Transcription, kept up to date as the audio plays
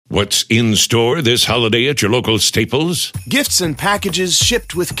What's in store this holiday at your local Staples? Gifts and packages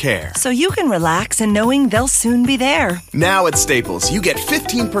shipped with care. So you can relax in knowing they'll soon be there. Now at Staples, you get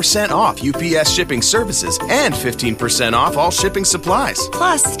 15% off UPS shipping services and 15% off all shipping supplies.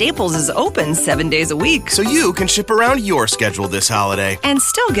 Plus, Staples is open 7 days a week. So you can ship around your schedule this holiday. And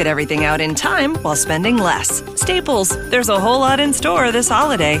still get everything out in time while spending less. Staples, there's a whole lot in store this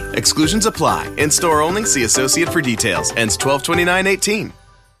holiday. Exclusions apply. In-store only. See associate for details. Ends 12/29/18.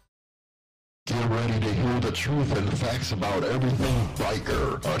 Get ready to hear the truth and facts about everything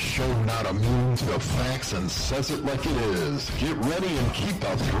biker. A show not immune to the facts and says it like it is. Get ready and keep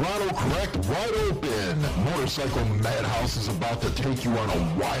the throttle cracked wide open. Motorcycle Madhouse is about to take you on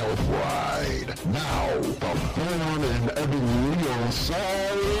a wild ride. Now, the born and every Leo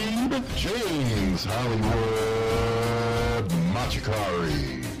side, James Hollywood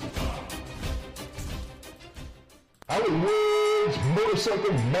Machikari. Hollywood's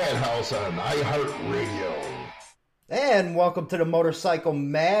Motorcycle Madhouse on iHeartRadio. And welcome to the Motorcycle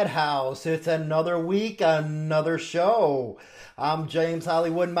Madhouse. It's another week, another show. I'm James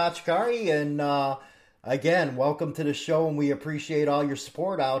Hollywood Machikari, and again, welcome to the show, and we appreciate all your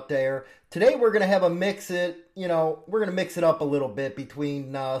support out there. Today we're going to have we're going to mix it up a little bit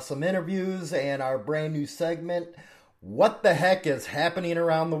between some interviews and our brand new segment, What the Heck is Happening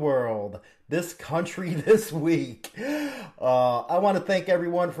Around the World? This country this week. I want to thank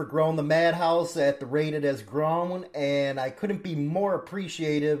everyone for growing the Madhouse at the rate it has grown, and I couldn't be more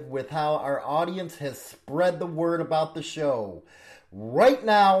appreciative with how our audience has spread the word about the show. Right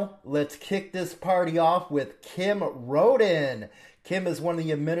now, let's kick this party off with Kim Roden. Kim is one of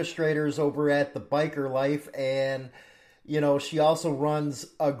the administrators over at the Biker Life, and she also runs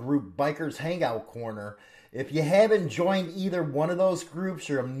a group, Bikers Hangout Corner. If you haven't joined either one of those groups,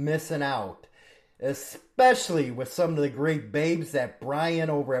 you're missing out. Especially with some of the great babes that Brian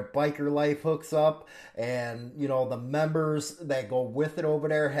over at Biker Life hooks up. And, the members that go with it over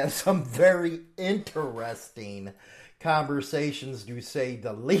there have some very interesting conversations, to say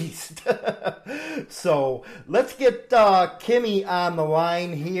the least. So, let's get Kimmy on the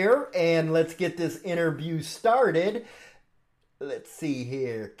line here, and let's get this interview started. Let's see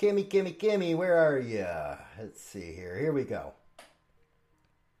here. Kimmy, where are you? Let's see here. Here we go.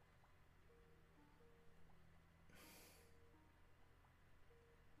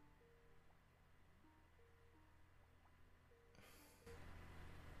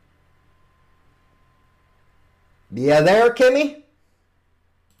 You there, Kimmy?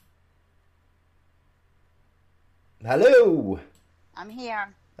 Hello. I'm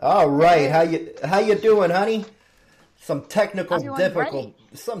here. All right. How you doing, honey? Some technical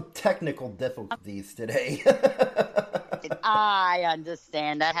difficulties today. I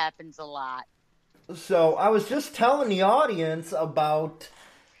understand. That happens a lot. So I was just telling the audience about,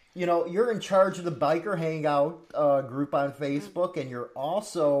 you're in charge of the Biker Hangout group on Facebook, and you're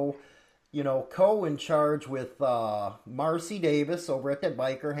also, co-in charge with Marcy Davis over at the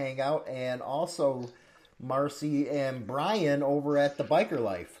Biker Hangout, and also Marcy and Brian over at the Biker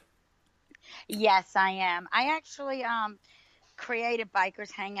Life. Yes, I am. I actually created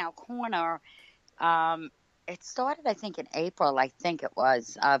Bikers Hangout Corner. It started, I think, in April,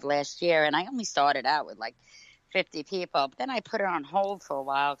 of last year. And I only started out with 50 people. But then I put it on hold for a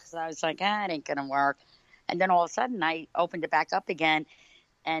while because I was like, it ain't going to work. And then all of a sudden I opened it back up again.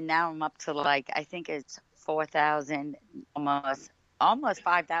 And now I'm up to I think it's 4,000, almost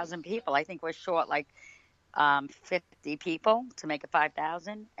 5,000 people. I think we're short 50 people to make it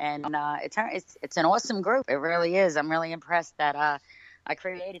 5,000, and it's an awesome group. It really is. I'm really impressed that I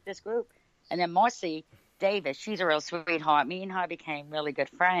created this group. And then Marcy Davis, she's a real sweetheart. Me and her became really good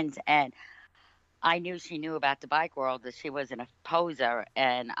friends, and I knew she knew about the bike world, that she was an opposer,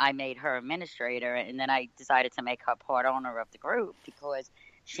 and I made her administrator, and then I decided to make her part owner of the group because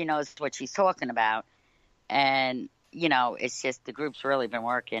she knows what she's talking about. And it's just the group's really been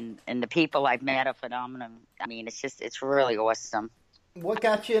working, and the people I've met are phenomenal. I mean, it's really awesome. What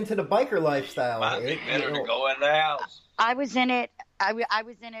got you into the biker lifestyle? Might be better to go in the house. I was in it. I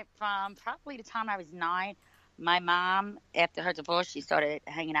was in it from probably the time I was 9. My mom, after her divorce, she started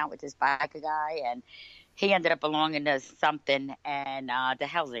hanging out with this biker guy, and he ended up belonging to something, and the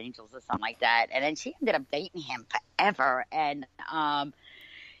Hells Angels or something like that. And then she ended up dating him forever, and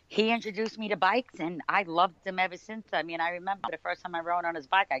he introduced me to bikes, and I loved them ever since. I mean, I remember the first time I rode on his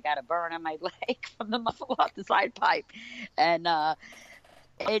bike, I got a burn on my leg from the muffle off the side pipe. And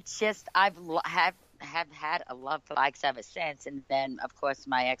it's just, have had a love for bikes ever since. And then, of course,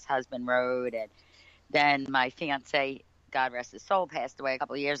 my ex-husband rode, and then my fiance, God rest his soul, passed away a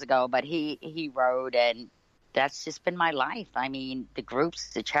couple of years ago, but he rode, and that's just been my life. I mean, the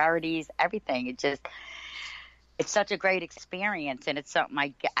groups, the charities, everything. It's such a great experience, and it's something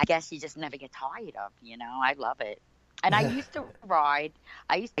I guess you just never get tired of, you know. I love it. And I used to ride.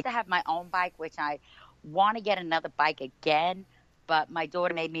 I used to have my own bike, which I want to get another bike again, but my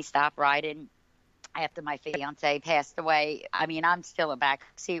daughter made me stop riding after my fiance passed away. I mean, I'm still a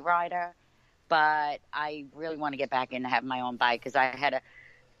backseat rider, but I really want to get back into having my own bike because I had a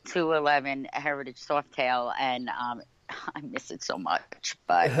 211 Heritage Softail, and I miss it so much.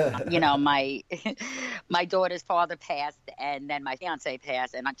 But, you know, my daughter's father passed, and then my fiance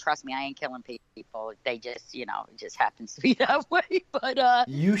passed, and trust me, I ain't killing people. They just, you know, it just happens to be that way. But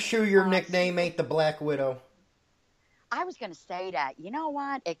you sure your nickname ain't the Black Widow? I was going to say that. You know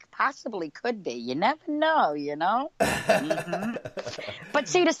what? It possibly could be. You never know, you know? Mm-hmm. But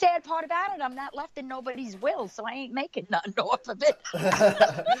see, the sad part about it, I'm not left in nobody's will, so I ain't making nothing off of it.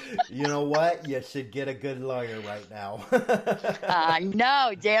 You know what? You should get a good lawyer right now. I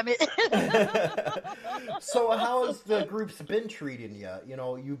know, damn it. So how has the groups been treating you? You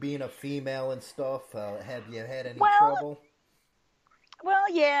know, you being a female and stuff, have you had any trouble?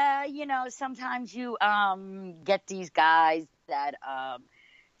 Well, yeah, you know, sometimes you get these guys that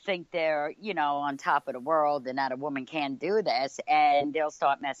think they're, you know, on top of the world and that a woman can't do this, and they'll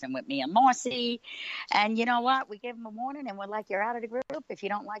start messing with me and Marcy. And you know what? We give them a warning, and we're like, you're out of the group if you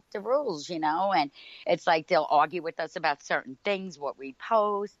don't like the rules, you know. And it's like they'll argue with us about certain things, what we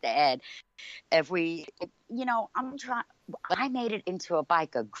post, and if we, you know, I made it into a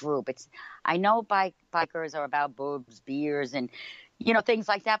biker group. I know bikers are about boobs, beers, and you know, things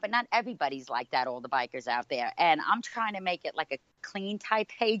like that, but not everybody's like that, all the bikers out there. And I'm trying to make it like a clean type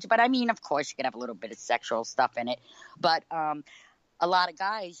page. But I mean, of course, you can have a little bit of sexual stuff in it. But a lot of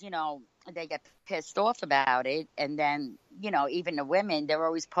guys, you know, they get pissed off about it. And then, you know, even the women, they're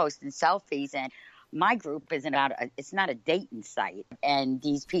always posting selfies. And my group it's not a dating site. And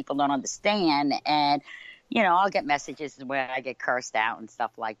these people don't understand. And, you know, I'll get messages where I get cursed out and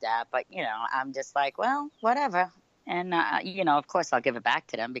stuff like that. But, you know, I'm just like, well, whatever. And, you know, of course, I'll give it back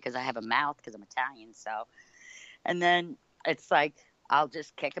to them because I have a mouth because I'm Italian. So, and then it's like, I'll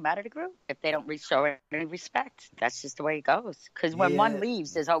just kick them out of the group if they don't show any respect. That's just the way it goes. Because when one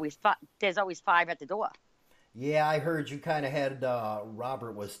leaves, there's always five at the door. Yeah, I heard you kind of had,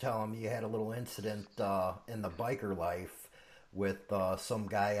 Robert was telling me you had a little incident in the biker life with some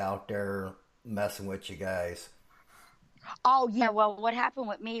guy out there messing with you guys. Oh, yeah. Well, what happened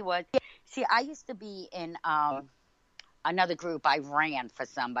with me was, see, I used to be in another group. I ran for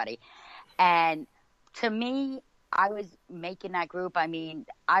somebody. And to me, I was making that group. I mean,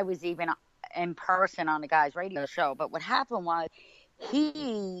 I was even in person on the guy's radio show. But what happened was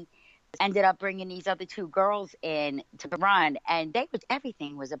he ended up bringing these other two girls in to run. And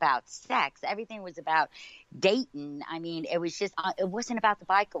everything was about sex. Everything was about dating. I mean, it wasn't about the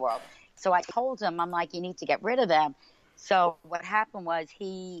biker world. So I told him, I'm like, you need to get rid of them. So what happened was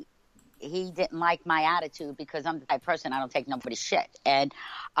he didn't like my attitude because I'm the type of person, I don't take nobody's shit. And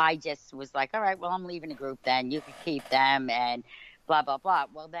I just was like, all right, well, I'm leaving the group then. You can keep them and blah, blah, blah.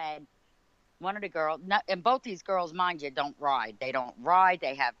 Well, then one of the girls, and both these girls, mind you, don't ride. They don't ride.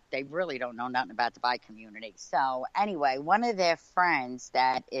 They really don't know nothing about the bike community. So anyway, one of their friends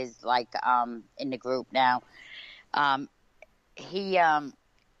that is like in the group now, he had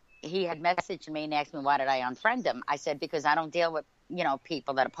messaged me and asked me why did I unfriend him. I said, because I don't deal with, you know,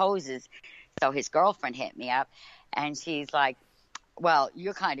 people that opposes. So his girlfriend hit me up and she's like, well,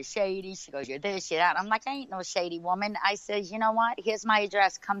 you're kind of shady. She goes, you're this, you're that. I'm like, I ain't no shady woman. I said, you know what? Here's my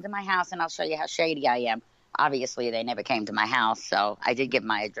address. Come to my house and I'll show you how shady I am. Obviously, they never came to my house. So I did give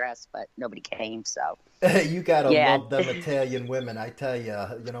my address, but nobody came. So you got to love them Italian women. I tell you,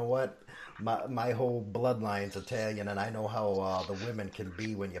 you know what? My whole bloodline's Italian, and I know how the women can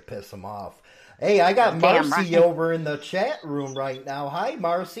be when you piss them off. Hey, I got Marcy over in the chat room right now. Hi,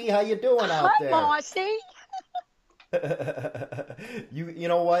 Marcy. How you doing out there? Hi, Marcy. You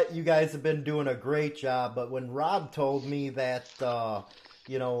know what? You guys have been doing a great job, but when Rob told me that,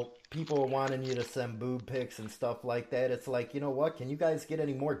 you know, people are wanting you to send boob pics and stuff like that, it's like, you know what? Can you guys get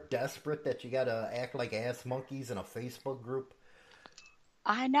any more desperate that you got to act like ass monkeys in a Facebook group?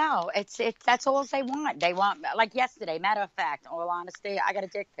 I know. It's that's all they want. They want, like yesterday, matter of fact, all honesty, I got a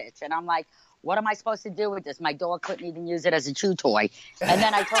dick pic. And I'm like, what am I supposed to do with this? My dog couldn't even use it as a chew toy. And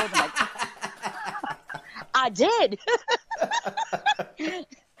then I told him, I did.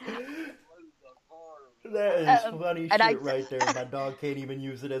 That is funny shit right there. My dog can't even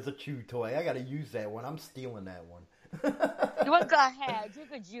use it as a chew toy. I got to use that one. I'm stealing that one. Well, go ahead. You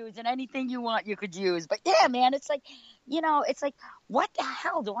could use it. Anything you want, you could use. But yeah, man, it's like, it's like, what the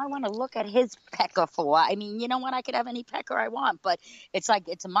hell do I want to look at his pecker for? I mean, you know what? I could have any pecker I want, but it's like,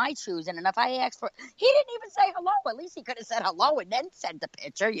 it's my choosing. And if I ask for, he didn't even say hello. At least he could have said hello and then sent the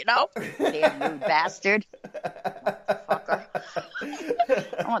picture, Damn rude bastard. Motherfucker.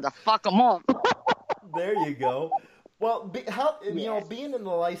 I want to fuck him up. There you go. Well, being in the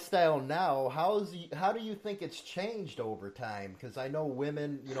lifestyle now, how do you think it's changed over time? Because I know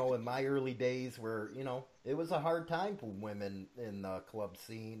women, in my early days, where it was a hard time for women in the club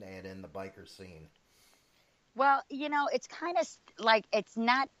scene and in the biker scene. Well, it's kind of like, it's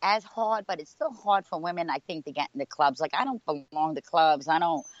not as hard, but it's still hard for women, I think, to get into clubs. Like, I don't belong to clubs. I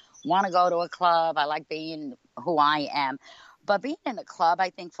don't want to go to a club. I like being who I am. But being in a club,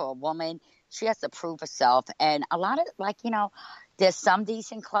 I think for a woman, she has to prove herself. And a lot of, there's some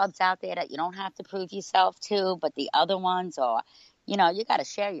decent clubs out there that you don't have to prove yourself to, but the other ones are, you got to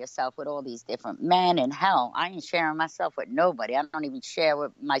share yourself with all these different men. And hell, I ain't sharing myself with nobody. I don't even share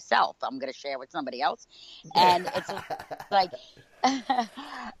with myself. I'm going to share with somebody else. And it's like,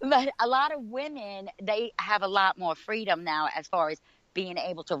 but a lot of women, they have a lot more freedom now as far as being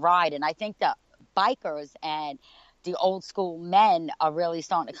able to ride. And I think the bikers and the old school men are really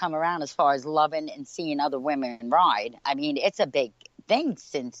starting to come around as far as loving and seeing other women ride. I mean, it's a big thing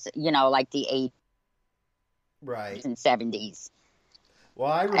since, like the 80s and 70s.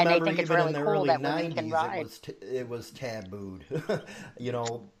 Well, I remember even really in the cool early 90s, it was tabooed.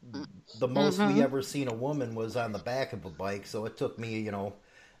 The most we ever seen a woman was on the back of a bike, so it took me,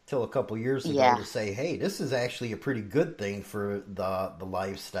 till a couple years ago to say, hey, this is actually a pretty good thing for the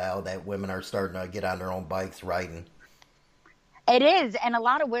lifestyle that women are starting to get on their own bikes riding. It is, and a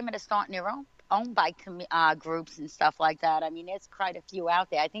lot of women are starting their own bike groups and stuff like that. I mean, there's quite a few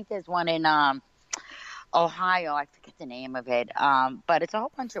out there. I think there's one in Ohio. I forget the name of it, but it's a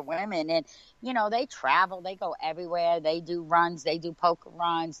whole bunch of women, and they travel, they go everywhere, they do runs, they do poker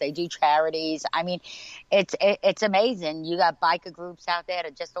runs, they do charities. I mean, it's amazing. You got biker groups out there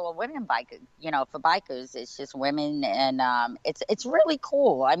that just all women bikers. For bikers, it's just women, and it's really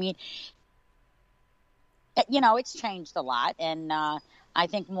cool. I mean, it's changed a lot, and I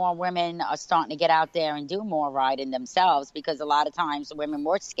think more women are starting to get out there and do more riding themselves, because a lot of times women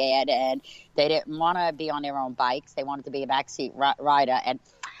were scared and they didn't want to be on their own bikes. They wanted to be a backseat rider. And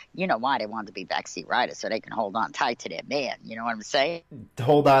you know why they wanted to be backseat riders? So they can hold on tight to their man. You know what I'm saying?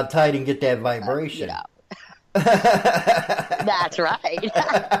 Hold on tight and get that vibration. That's right.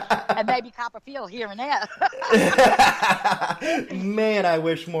 And maybe cop a feel here and there. Man, I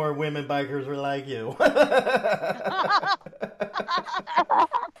wish more women bikers were like you.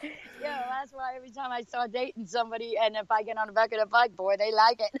 Yeah, that's why every time I start dating somebody, and if I get on the back of the bike, boy, they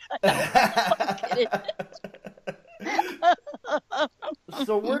like it.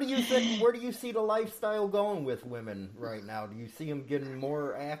 So where do you see the lifestyle going with women right now? Do you see them getting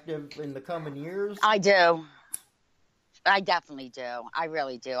more active in the coming years? I do. I definitely do. I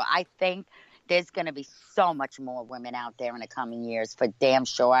really do. I think there's going to be so much more women out there in the coming years, for damn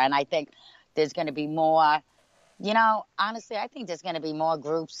sure. And I think there's going to be more, honestly, I think there's going to be more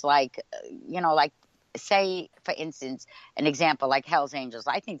groups like say, for instance, an example like Hell's Angels.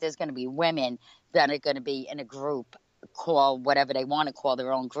 I think there's going to be women that are going to be in a group called whatever they want to call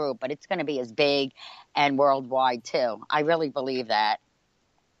their own group, but it's going to be as big and worldwide too. I really believe that.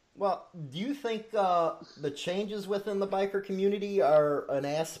 Well, do you think the changes within the biker community are an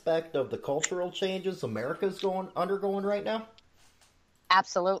aspect of the cultural changes America's undergoing right now?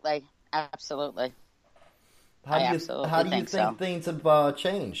 Absolutely. Absolutely. How do you think things have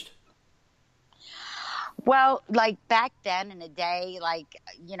changed? Well, like back then in the day,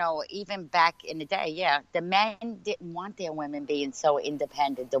 even back in the day, the men didn't want their women being so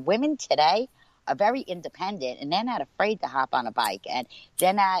independent. The women today are very independent, and they're not afraid to hop on a bike, and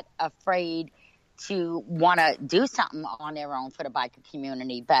they're not afraid to want to do something on their own for the biker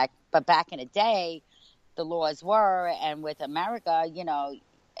community. But back in the day, the laws were, and with America,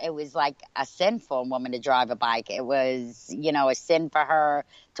 it was like a sin for a woman to drive a bike. It was, a sin for her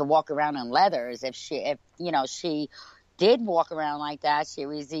to walk around in leathers. If she did walk around like that, she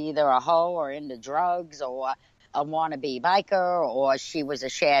was either a hoe or into drugs or a wannabe biker, or she was a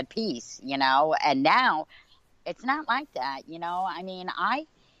shared piece, and now it's not like that. I mean, I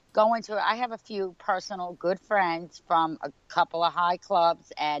have a few personal good friends from a couple of high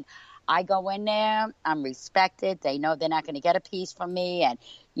clubs, and I go in there, I'm respected. They know they're not going to get a piece from me. And,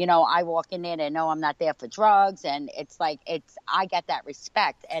 I walk in there, they know I'm not there for drugs. And I get that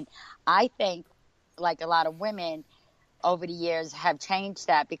respect. And I think like a lot of women over the years have changed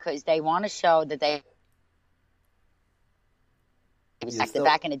that, because they want to show that they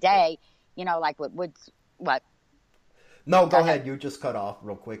Back in the day, like what? No, go ahead. You just cut off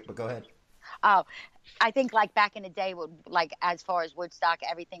real quick, but go ahead. Oh, I think like back in the day, like as far as Woodstock,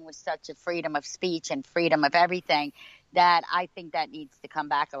 everything was such a freedom of speech and freedom of everything that I think that needs to come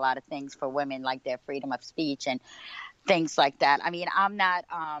back. A lot of things for women, like their freedom of speech and things like that. I mean, I'm not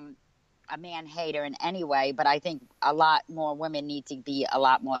a man hater in any way, but I think a lot more women need to be a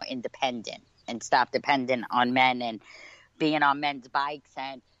lot more independent and stop dependent on men and being on men's bikes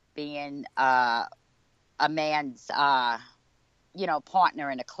and being a man's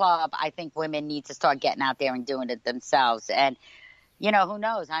partner in a club. I think women need to start getting out there and doing it themselves. And who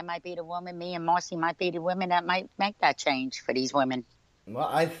knows, I might be the woman, me and Marcy might be the women that might make that change for these women. Well,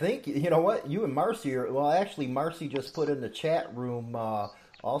 I think, you know what, you and Marcy are, well, actually, Marcy just put in the chat room,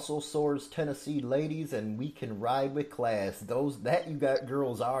 also soars Tennessee ladies, and we can ride with class. That you got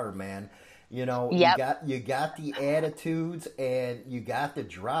girls are, man. Yep. You got the attitudes and you got the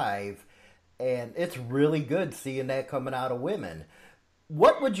drive, and it's really good seeing that coming out of women.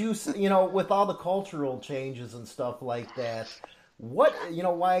 What would you, with all the cultural changes and stuff like that,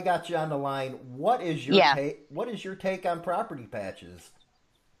 why I got you on the line, what is your take? What is your take on property patches?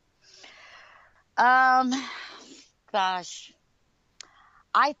 Gosh,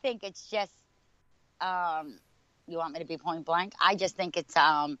 I think it's just, you want me to be point blank? I just think it's,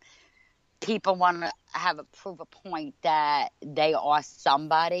 people want to prove a point that they are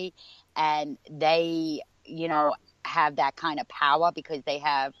somebody and they, have that kind of power because they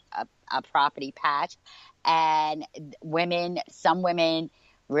have a property patch. And some women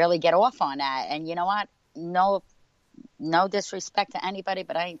really get off on that. And you know what? No disrespect to anybody,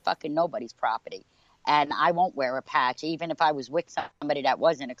 but I ain't fucking nobody's property. And I won't wear a patch. Even if I was with somebody that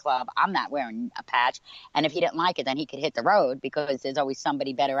was in a club, I'm not wearing a patch. And if he didn't like it, then he could hit the road because there's always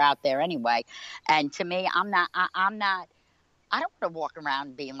somebody better out there anyway. And to me, I don't want to walk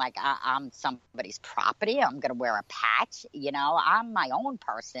around being like I'm somebody's property. I'm going to wear a patch. I'm my own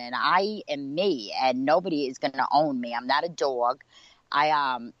person. I am me, and nobody is going to own me. I'm not a dog.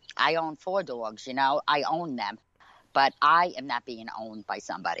 I own 4 dogs. I own them, but I am not being owned by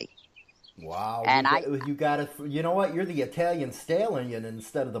somebody. Wow. And you got to, you know what? You're the Italian stallion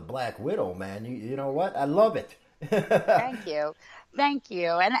instead of the Black Widow, man. You know what? I love it. Thank you. And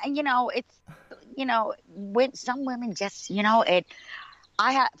it's, with some women just, for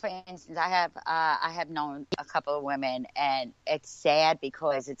instance, I have known a couple of women, and it's sad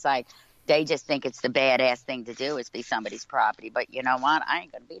because it's like, they just think it's the badass thing to do is be somebody's property. But you know what? I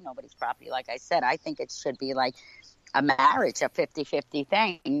ain't going to be nobody's property. Like I said, I think it should be like a marriage, a 50-50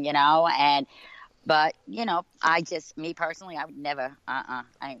 thing, but me personally, I would never, I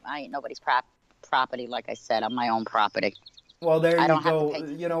ain't nobody's property. Like I said, I'm my own property. Well, there you go.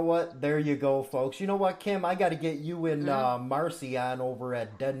 You know what? There you go, folks. You know what, Kim? I got to get you and Marcy on over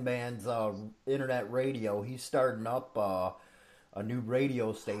at Dead Man's Internet Radio. He's starting up a new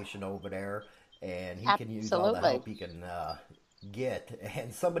radio station over there, and he can use all the help he can get.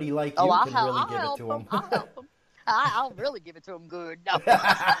 And somebody like you can really give it to him. I'll help him. I'll really give it to him good. No.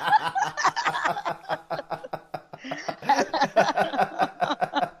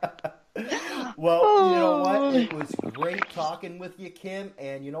 Well, you know what? It was great talking with you, Kim.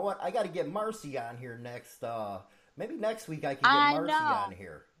 And you know what? I got to get Marcy on here next. Maybe next week I can get Marcy on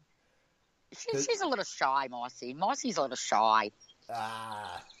here. She's a little shy, Marcy. Marcy's a little shy.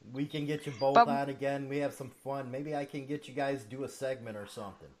 We can get you both on again. We have some fun. Maybe I can get you guys do a segment or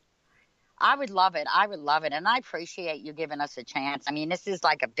something. I would love it. And I appreciate you giving us a chance. I mean, this is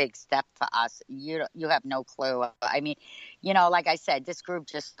like a big step for us. You have no clue. I mean, like I said, this group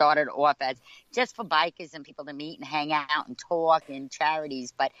just started off as just for bikers and people to meet and hang out and talk and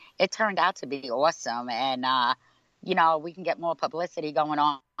charities. But it turned out to be awesome. And, we can get more publicity going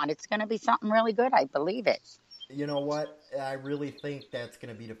on. It's going to be something really good. I believe it. You know what? I really think that's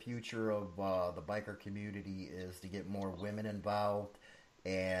going to be the future of the biker community, is to get more women involved.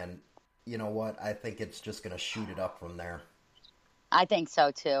 And you know what? I think it's just going to shoot it up from there. I think so,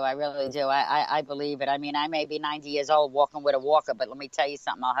 too. I really do. I believe it. I mean, I may be 90 years old walking with a walker, but let me tell you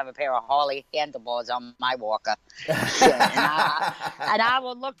something. I'll have a pair of Harley handlebars on my walker. and I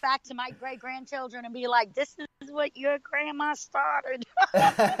will look back to my great-grandchildren and be like, this is what your grandma started.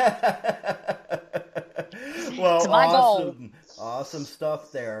 Well, it's my goal. Awesome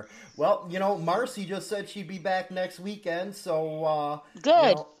stuff there. Well, Marcy just said she'd be back next weekend, so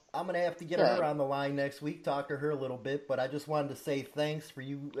good. I'm going to have to get her on the line next week, talk to her a little bit, but I just wanted to say thanks for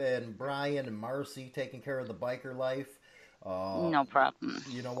you and Brian and Marcy taking care of the biker life. No problem.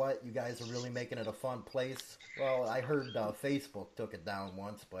 You know what? You guys are really making it a fun place. Well, I heard Facebook took it down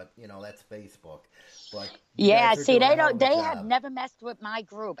once, but that's Facebook. But yeah, see, they don't. They have never messed with my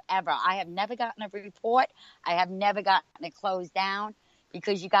group ever. I have never gotten a report. I have never gotten it closed down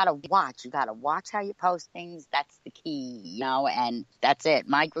because you got to watch. You got to watch how you post things. That's the key, and that's it.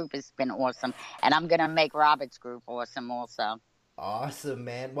 My group has been awesome, and I'm gonna make Robert's group awesome also. Awesome,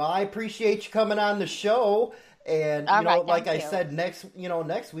 man. Well, I appreciate you coming on the show. And, like I said, next week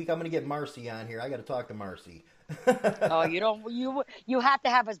I'm going to get Marcy on here. I got to talk to Marcy. Oh, you have to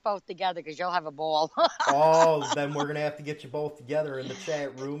have us both together because you'll have a ball. Oh, then we're going to have to get you both together in the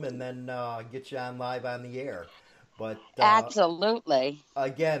chat room and then get you on live on the air. But absolutely.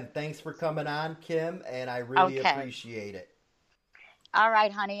 Again, thanks for coming on, Kim, and I really appreciate it. All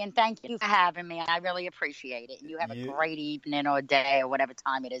right, honey, and thank you for having me. I really appreciate it. And you have a great evening or day or whatever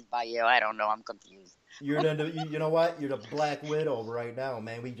time it is by you. I don't know. I'm confused. You know what? You're the Black Widow right now,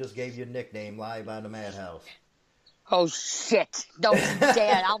 man. We just gave you a nickname live on the Madhouse. Oh shit! Don't you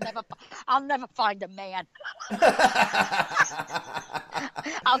dare! I'll never find a man.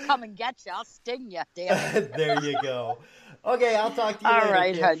 I'll come and get you. I'll sting you. Damn it. There you go. Okay, I'll talk to you later. All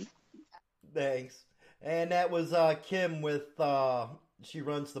right, honey. Thanks. And that was Kim with, she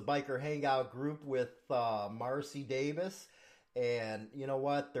runs the Biker Hangout group with Marcy Davis. And you know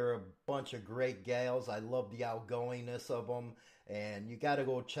what? They're a bunch of great gals. I love the outgoingness of them. And you got to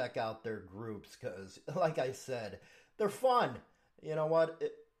go check out their groups because, like I said, they're fun. You know what?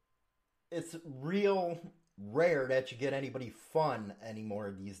 It's real rare that you get anybody fun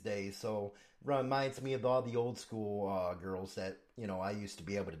anymore these days. So it reminds me of all the old school girls that, I used to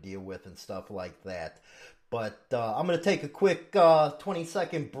be able to deal with and stuff like that. But I'm going to take a quick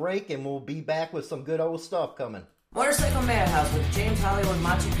 20-second break and we'll be back with some good old stuff coming. Motorcycle Madhouse with James Hollywood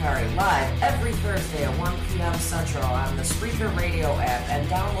Machikari, live every Thursday at 1 p.m. Central on the Spreaker Radio app, and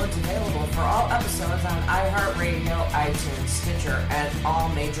downloads available for all episodes on iHeartRadio, iTunes, Stitcher, and all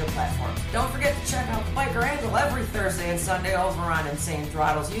major platforms. Don't forget to check out the Biker Angle every Thursday and Sunday over on Insane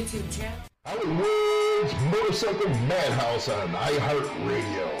Throttle's YouTube channel. Hollywood's Motorcycle Madhouse on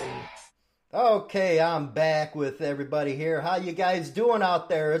iHeartRadio. Okay, I'm back with everybody here. How you guys doing out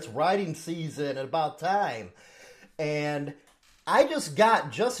there? It's riding season and about time. And I just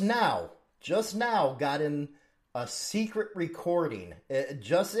now got in a secret recording,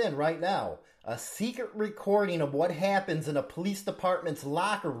 right now, a secret recording of what happens in a police department's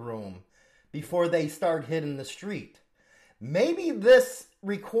locker room before they start hitting the street. Maybe this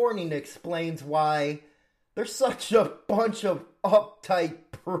recording explains why there's such a bunch of uptight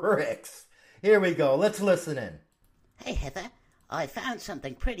pricks. Here we go, let's listen in. Hey Heather, I found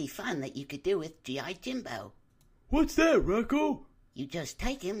something pretty fun that you could do with G.I. Jimbo. What's that, Rocco? You just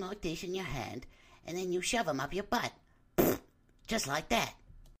take him like this in your hand, and then you shove him up your butt. Just like that.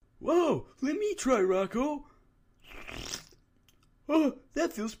 Whoa, let me try, Rocco. Oh,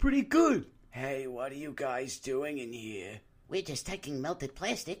 that feels pretty good. Hey, what are you guys doing in here? We're just taking melted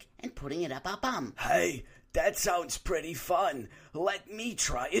plastic and putting it up our bum. Hey, that sounds pretty fun. Let me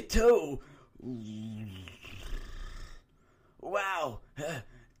try it too. Wow,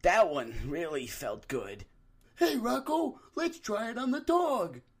 that one really felt good. Hey, Rocco, let's try it on the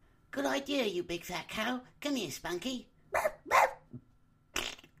dog. Good idea, you big fat cow. Come here, Spunky.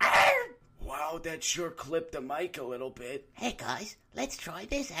 Wow, that sure clipped the mic a little bit. Hey, guys, let's try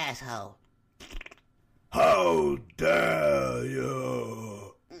this asshole. How dare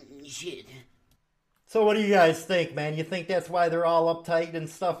you? Shit. So what do you guys think, man? You think that's why they're all uptight and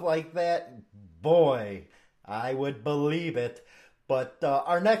stuff like that? Boy, I would believe it. But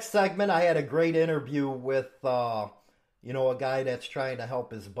our next segment, I had a great interview with, a guy that's trying to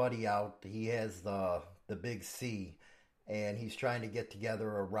help his buddy out. He has the Big C, and he's trying to get together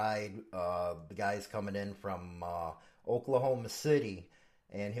a ride. The guy's coming in from Oklahoma City,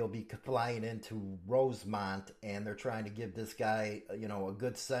 and he'll be flying into Rosemont, and they're trying to give this guy, a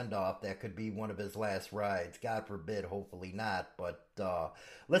good send-off that could be one of his last rides. God forbid, hopefully not. But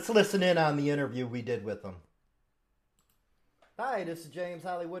let's listen in on the interview we did with him. Hi, this is James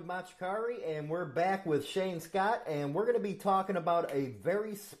Hollywood Machikari, and we're back with Shane Scott, and we're going to be talking about a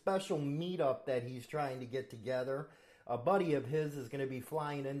very special meetup that he's trying to get together. A buddy of his is going to be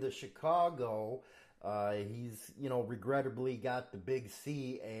flying into Chicago. He's, regrettably got the Big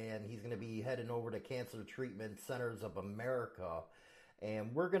C, and he's going to be heading over to Cancer Treatment Centers of America.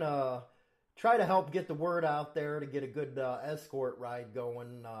 And we're going to try to help get the word out there to get a good escort ride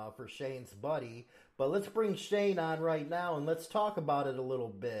going for Shane's buddy. But let's bring Shane on right now, and let's talk about it a little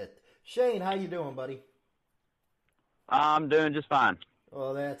bit. Shane, how you doing, buddy? I'm doing just fine.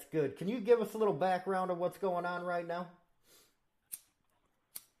 Well, that's good. Can you give us a little background of what's going on right now?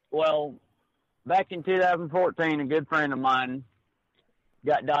 Well, back in 2014, a good friend of mine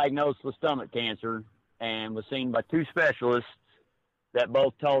got diagnosed with stomach cancer and was seen by 2 specialists that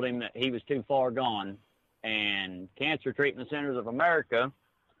both told him that he was too far gone. And Cancer Treatment Centers of America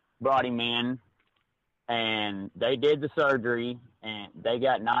brought him in, and they did the surgery, and they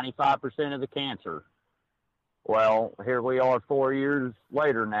got 95% of the cancer. Well, here we are 4 years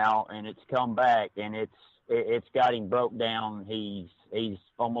later now, and it's come back, and it's got him broke down. He's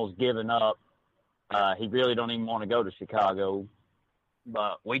almost given up. He really don't even want to go to Chicago,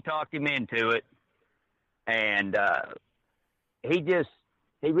 but we talked him into it, and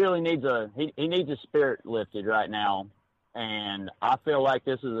he really needs he needs a spirit lifted right now, and I feel like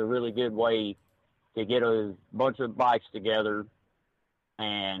this is a really good way to get a bunch of bikes together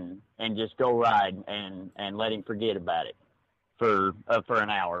and just go ride and let him forget about it for an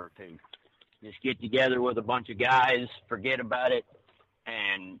hour or two. Just get together with a bunch of guys, forget about it,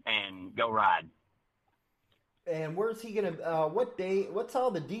 and go ride. And where's he gonna? What day? What's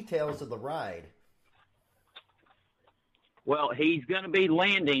all the details of the ride? Well, he's going to be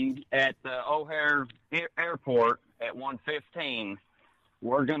landing at the O'Hare Airport at 1:15.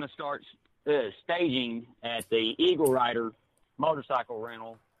 We're going to start staging at the Eagle Rider motorcycle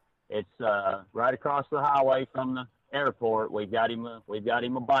rental. It's right across the highway from the airport. We've got him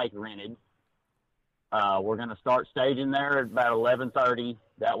a bike rented. We're going to start staging there at about 11:30.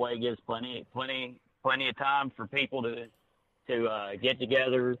 That way, it gives plenty of time for people to get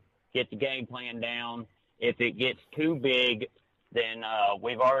together, get the game plan down. If it gets too big, then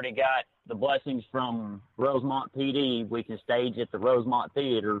we've already got the blessings from Rosemont PD. We can stage at the Rosemont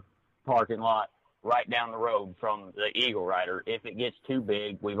Theater parking lot right down the road from the Eagle Rider. If it gets too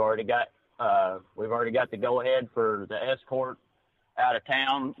big, we've already got the go-ahead for the escort out of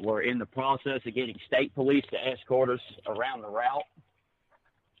town. We're in the process of getting state police to escort us around the route.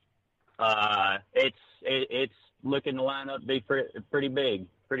 It's looking to line up to be pretty big.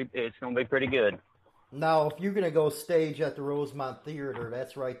 It's going to be pretty good. Now, if you're going to go stage at the Rosemont Theater,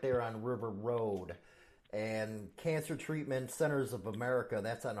 that's right there on River Road. And Cancer Treatment Centers of America,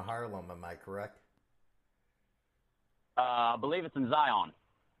 that's on Harlem, am I correct? I believe it's in Zion.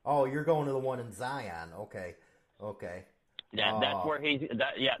 Oh, you're going to the one in Zion. Okay. That's where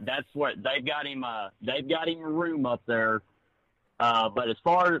that's where they've got him. They've got him a room up there. But as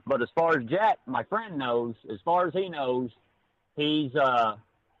far as Jack, my friend knows, as far as he knows, he's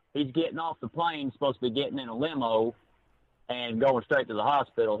getting off the plane, supposed to be getting in a limo and going straight to the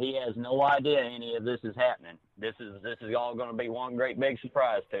hospital. He has no idea any of this is happening. This is all going to be one great big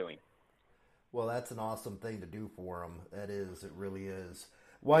surprise to him. Well, that's an awesome thing to do for him. That is. It really is.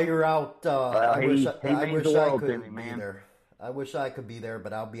 While you're out, I wish I could be there. I wish I could be there,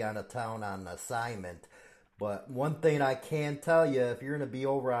 but I'll be out of town on assignment. But one thing I can tell you, if you're going to be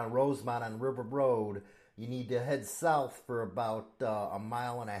over on Rosemont on River Road, you need to head south for about a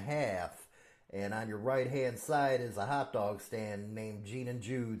mile and a half. And on your right-hand side is a hot dog stand named Gene and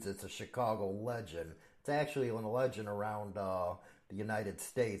Jude's. It's a Chicago legend. It's actually a legend around the United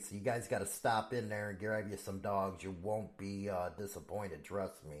States. You guys got to stop in there and grab you some dogs. You won't be disappointed,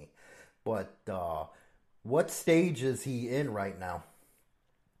 trust me. But what stage is he in right now?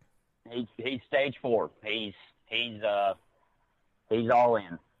 He's stage 4. He's all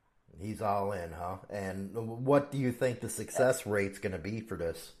in. He's all in, huh? And what do you think the success rate's going to be for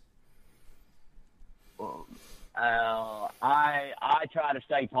this? I try to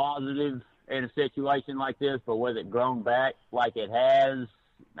stay positive in a situation like this, but with it grown back like it has,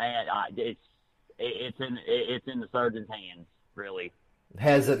 man, it's in the surgeon's hands, really.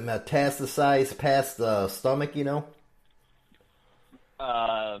 Has it metastasized past the stomach?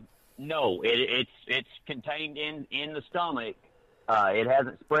 No, it's contained in the stomach. It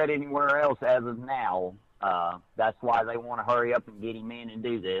hasn't spread anywhere else as of now. That's why they want to hurry up and get him in and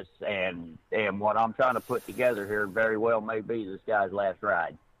do this. And what I'm trying to put together here very well may be this guy's last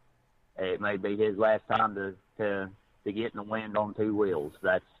ride. It may be his last time to get in the wind on 2 wheels.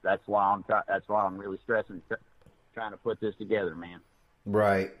 That's why I'm really stressing trying to put this together, man.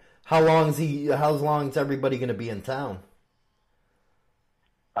 Right. How long is everybody going to be in town?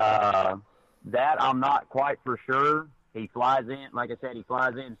 That I'm not quite for sure. He flies in, like I said,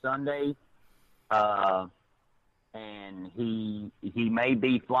 Sunday, and he may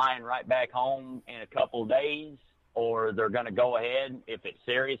be flying right back home in a couple of days, or they're going to go ahead, if it's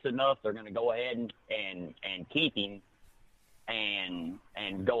serious enough, they're going to go ahead and keep him and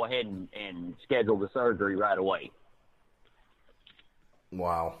go ahead and schedule the surgery right away.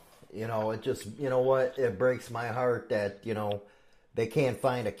 Wow. It just, it breaks my heart that, they can't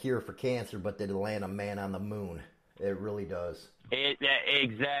find a cure for cancer, but they land a man on the moon. It really does.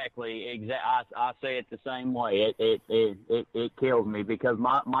 Exactly. I say it the same way. It kills me because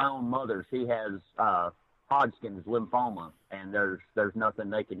my own mother, she has Hodgkin's lymphoma, and there's nothing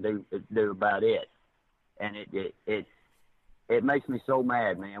they can do about it. And it makes me so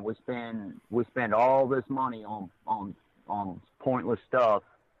mad, man. We spend all this money on pointless stuff,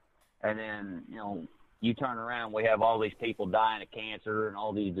 and then you turn around, we have all these people dying of cancer and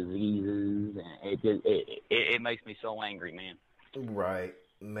all these diseases, and it makes me so angry, man. Right,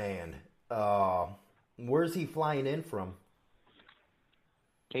 man. Where's he flying in from?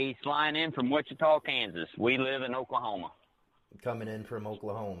 He's flying in from Wichita, Kansas. We live in Oklahoma. Coming in from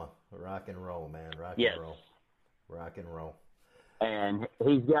Oklahoma. Rock and roll, man. Rock Yes. and roll. Rock and roll. And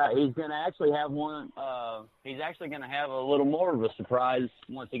he's going to actually have one. He's actually going to have a little more of a surprise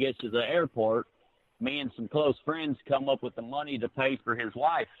once he gets to the airport. Me and some close friends come up with the money to pay for his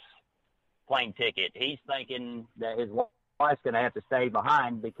wife's plane ticket. He's thinking that his wife's going to have to stay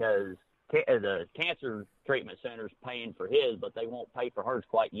behind because the cancer treatment center's paying for his, but they won't pay for hers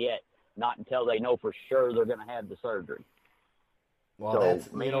quite yet. Not until they know for sure they're going to have the surgery. Well, so that's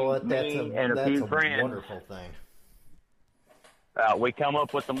a friends, wonderful thing. We come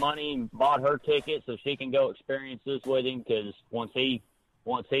up with the money and bought her ticket so she can go experience this with him. Because once he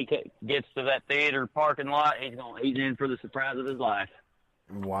gets to that theater parking lot, he's in for the surprise of his life.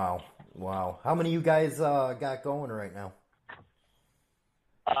 Wow. How many of you guys got going right now?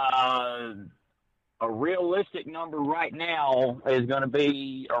 A realistic number right now is going to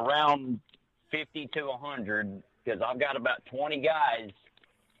be around 50 to 100 because I've got about 20 guys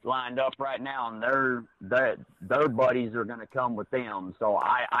lined up right now, and their buddies are going to come with them. So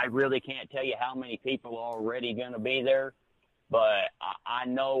I really can't tell you how many people are already going to be there, but I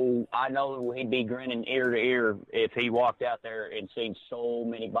know he'd be grinning ear to ear if he walked out there and seen so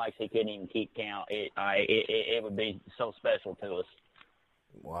many bikes he couldn't even keep count. It would be so special to us.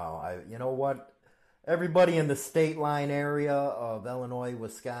 Wow. You know what? Everybody in the state line area of Illinois,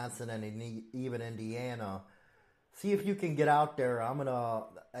 Wisconsin, and even Indiana, see if you can get out there.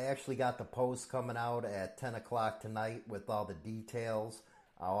 I actually got the post coming out at 10 o'clock tonight with all the details.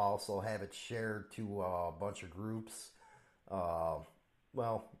 I'll also have it shared to a bunch of groups.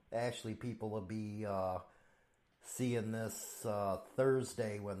 Actually, people will be seeing this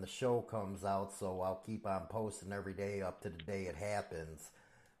Thursday when the show comes out, so I'll keep on posting every day up to the day it happens.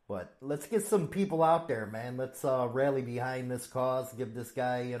 But let's get some people out there, man. Let's rally behind this cause. Give this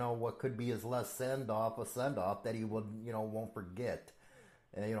guy, what could be his last send-off, a send-off that he won't forget.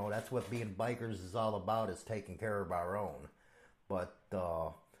 And, that's what being bikers is all about, is taking care of our own. But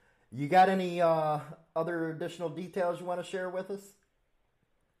you got any other additional details you want to share with us?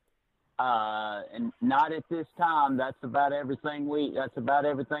 And not at this time. That's about everything we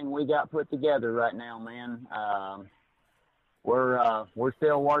got put together right now, man. We're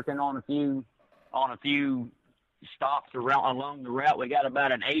still working on a few stops along the route. We got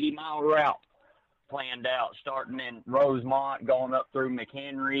about an 80-mile route planned out, starting in Rosemont, going up through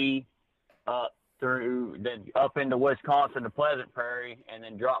McHenry, up into Wisconsin to Pleasant Prairie, and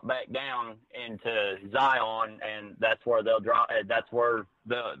then drop back down into Zion, and that's where they'll drop. That's where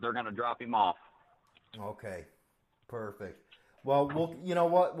they're going to drop him off. Okay, perfect. Well, you know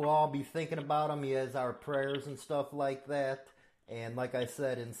what? We'll all be thinking about him. He has our prayers and stuff like that. And like I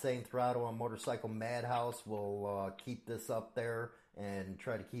said, Insane Throttle and Motorcycle Madhouse will keep this up there and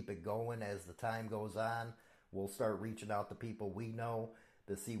try to keep it going as the time goes on. We'll start reaching out to people we know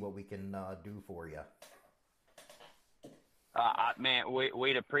to see what we can do for you. Man,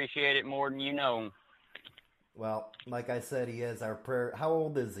 we'd appreciate it more than you know. Well, like I said, he has our prayer. How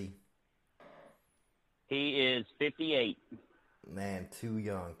old is he? He is 58. Man, too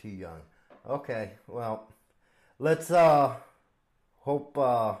young. Okay, well, let's hope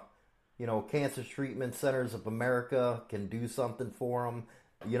Cancer Treatment Centers of America can do something for him.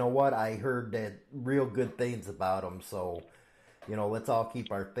 You know what? I heard that real good things about him, so let's all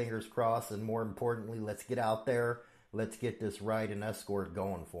keep our fingers crossed, and more importantly, let's get out there. Let's get this ride and escort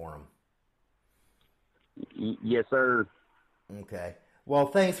going for him. Yes, sir. Okay. Well,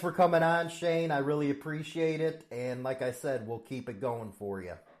 thanks for coming on, Shane. I really appreciate it. And like I said, we'll keep it going for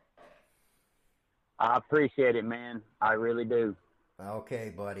you. I appreciate it, man. I really do.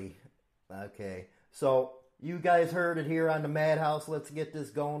 Okay, buddy. Okay. So you guys heard it here on the Madhouse. Let's get this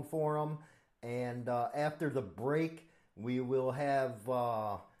going for them. And after the break, we will have,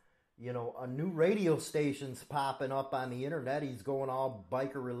 a new radio stations popping up on the internet. He's going all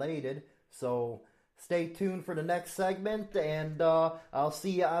biker related. So stay tuned for the next segment, and I'll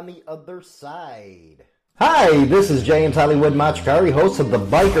see you on the other side. Hi, this is James Hollywood Machikari, host of The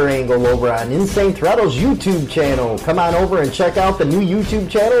Biker Angle over on Insane Throttle's YouTube channel. Come on over and check out the new YouTube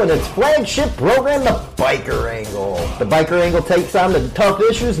channel and its flagship program, The Biker Angle. The Biker Angle takes on the tough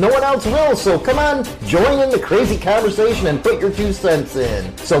issues no one else will, so come on, join in the crazy conversation and put your 2 cents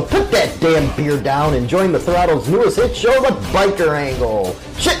in. So put that damn beer down and join the Throttle's newest hit show, The Biker Angle.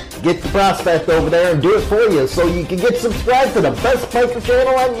 Shit! Get the prospect over there and do it for you so you can get subscribed to the best biker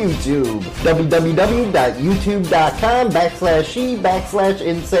channel on YouTube.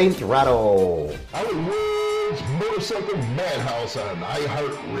 www.youtube.com/she/Insane Throttle. Hollywood's Motorcycle Madhouse on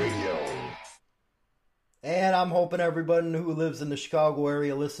iHeartRadio. And I'm hoping everyone who lives in the Chicago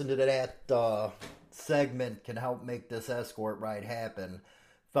area listening to that segment can help make this escort ride happen.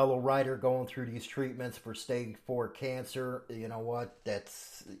 Fellow rider going through these treatments for stage 4 cancer, you know what,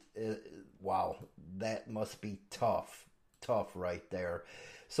 that's, wow, that must be tough right there.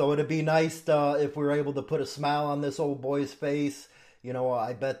 So it'd be nice if we were able to put a smile on this old boy's face. You know,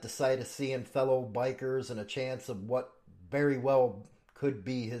 I bet the sight of seeing fellow bikers and a chance of what very well could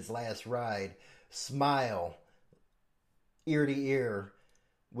be his last ride, smile, ear to ear,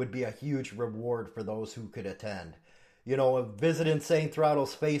 would be a huge reward for those who could attend. You know, visit Insane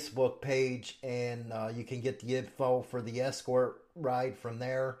Throttle's Facebook page and you can get the info for the escort ride from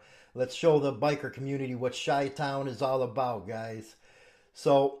there. Let's show the biker community what Chi-Town is all about, guys.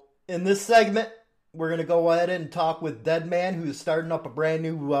 So, in this segment, we're going to go ahead and talk with Deadman, who's starting up a brand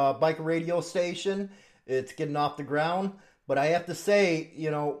new biker radio station. It's getting off the ground. But I have to say, you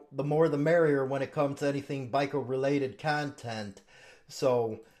know, the more the merrier when it comes to anything biker-related content.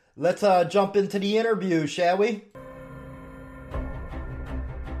 So, let's jump into the interview, shall we?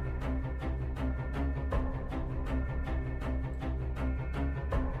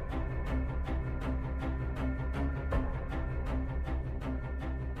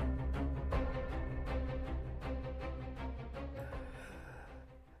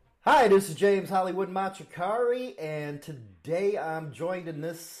 Hi, this is James Hollywood Machikari, and today I'm joined in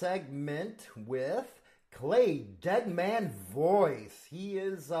this segment with Clay Deadman Voice. He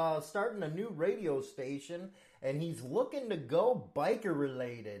is starting a new radio station, and he's looking to go biker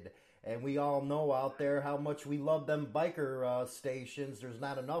related. And we all know out there how much we love them biker stations. There's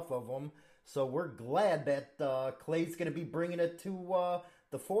not enough of them, so we're glad that Clay's going to be bringing it to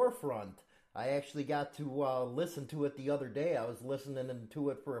the forefront. I actually got to listen to it the other day. I was listening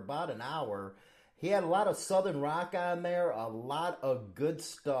to it for about an hour. He had a lot of Southern rock on there, a lot of good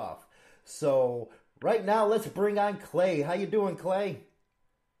stuff. So right now, let's bring on Clay. How you doing, Clay?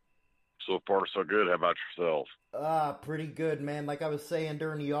 So far, so good. How about yourself? Pretty good, man. Like I was saying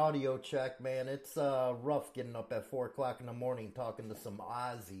during the audio check, man, it's rough getting up at 4 o'clock in the morning talking to some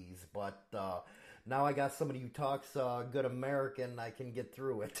Aussies, but now I got somebody who talks good American. I can get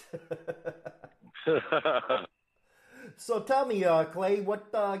through it. So tell me, Clay,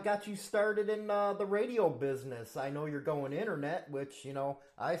 what got you started in the radio business? I know you're going internet, which, you know,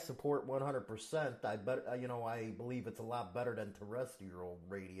 I support 100%. I believe it's a lot better than terrestrial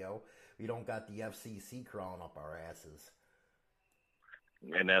radio. We don't got the FCC crawling up our asses.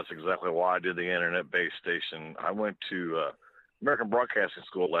 And that's exactly why I did the internet-based station. I went to American Broadcasting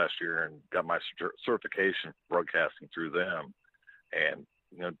School last year and got my certification for broadcasting through them, and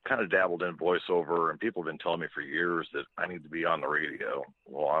kind of dabbled in voiceover. And people have been telling me for years that I need to be on the radio.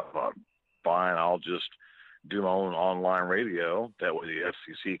 Well, I thought, fine, I'll just do my own online radio. That way, the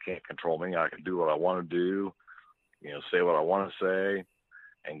FCC can't control me. I can do what I want to do, say what I want to say,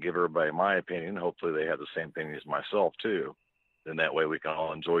 and give everybody my opinion. Hopefully, they have the same opinion as myself too. Then that way, we can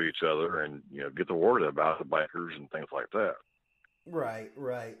all enjoy each other and get the word about the bikers and things like that. Right.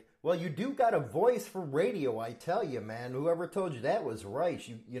 Well, you do got a voice for radio, I tell you, man. Whoever told you that was right.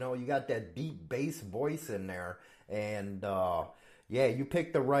 You got that deep bass voice in there. And, yeah, you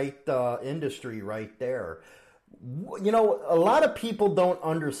picked the right industry right there. A lot of people don't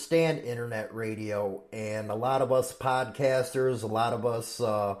understand internet radio. And a lot of us podcasters, a lot of us,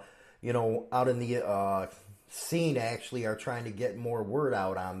 out in the scene actually are trying to get more word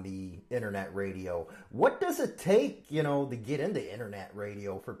out on the internet radio. What does it take, to get into internet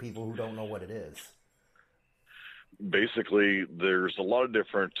radio for people who don't know what it is? Basically, there's a lot of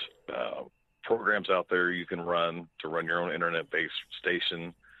different programs out there you can run to run your own internet-based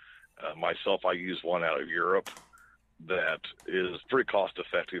station. Myself, I use one out of Europe that is pretty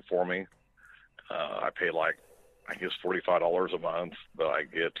cost-effective for me. I pay $45 a month, but I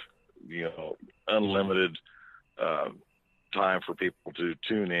get, unlimited time for people to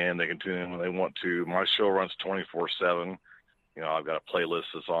tune in. They can tune in when they want to. My show runs 24/7. I've got a playlist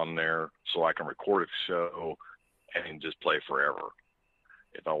that's on there, so I can record a show and just play forever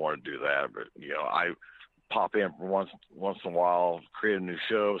if I want to do that. But pop in once in a while, create a new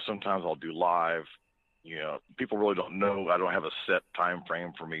show. Sometimes I'll do live. You know, people really don't know. I don't have a set time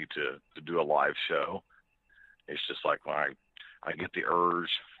frame for me to do a live show. It's just like when I get the urge,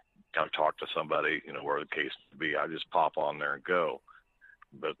 kind of talk to somebody, you know, where the case may be, I just pop on there and go.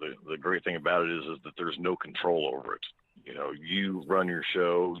 But the great thing about it is that there's no control over it. You know, you run your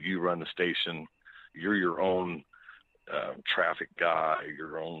show, you run the station, you're your own traffic guy,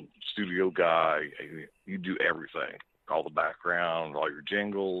 your own studio guy. You do everything, all the background, all your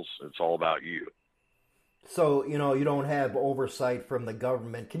jingles. It's all about you. So, you know, you don't have oversight from the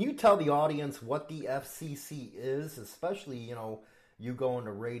government. Can you tell the audience what the FCC is, especially, you know, you going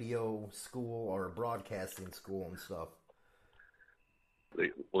to radio school or broadcasting school and stuff?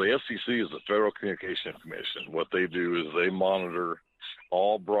 The FCC is the Federal Communications Commission. What they do is they monitor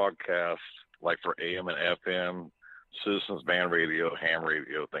all broadcasts, like for AM and FM, citizens band radio, ham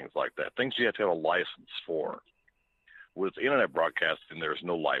radio, things like that. Things you have to have a license for. With internet broadcasting, there's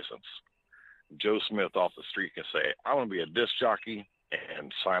no license. Joe Smith off the street can say, I want to be a disc jockey,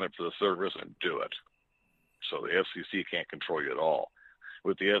 and sign up for the service and do it. So the FCC can't control you at all.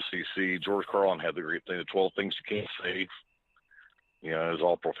 With the FCC, George Carlin had the great thing, the 12 things you can't say. You know, it's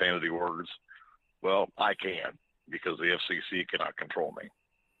all profanity words. Well, I can, because the FCC cannot control me.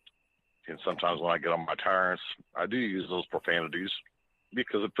 And sometimes when I get on my tyrants, I do use those profanities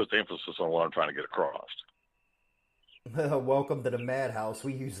because it puts emphasis on what I'm trying to get across. Welcome to the Madhouse.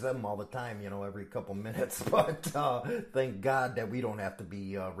 We use them all the time, you know, every couple minutes. But thank God that we don't have to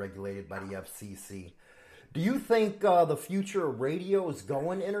be regulated by the FCC. Do you think the future of radio is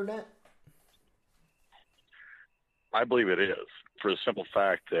going internet? I believe it is, for the simple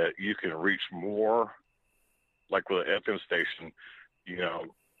fact that you can reach more, like with an FM station, you know,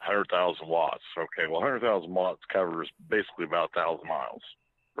 100,000 watts. Okay, well, 100,000 watts covers basically about 1,000 miles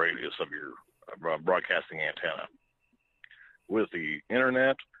radius of your broadcasting antenna. With the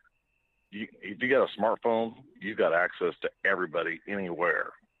internet, if you got a smartphone, you've got access to everybody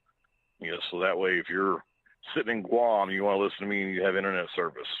anywhere. You know, so that way, if you're sitting in Guam, you want to listen to me, and you have internet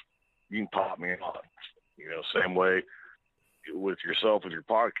service, you can pop me on. You know, same way with yourself with your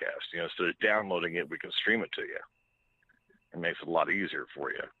podcast. You know, instead of downloading it, we can stream it to you. It makes it a lot easier for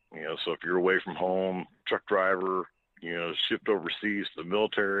you. You know, so if you're away from home, truck driver, you know, shipped overseas to the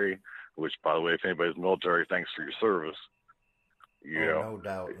military, which, by the way, if anybody's military, thanks for your service. You know, no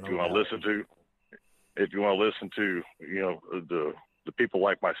doubt. If you want to listen to, you know, the people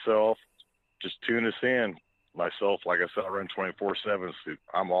like myself, just tune us in. Myself, like I said, I run 24/7, so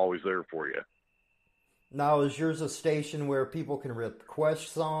I'm always there for you. Now, is yours a station where people can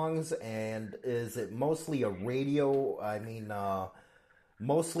request songs, and is it mostly a radio,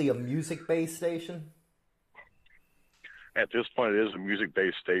 mostly a music-based station? At this point, it is a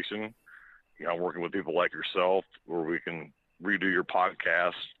music-based station. You know, I'm working with people like yourself where we can redo your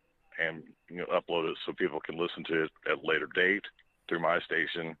podcast and, you know, upload it so people can listen to it at a later date through my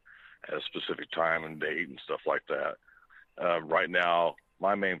station at a specific time and date and stuff like that. Right now,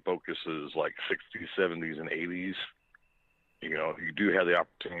 my main focus is like 60s, 70s, and 80s. You know, you do have the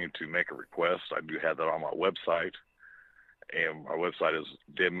opportunity to make a request. I do have that on my website. And my website is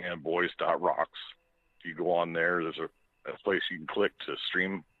deadmanvoice.rocks. If you go on there, there's a place you can click to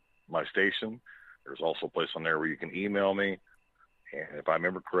stream my station. There's also a place on there where you can email me. And if I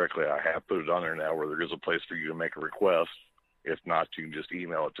remember correctly, I have put it on there now where there is a place for you to make a request. If not, you can just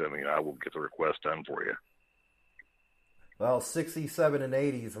email it to me, and I will get the request done for you. Well, 67 and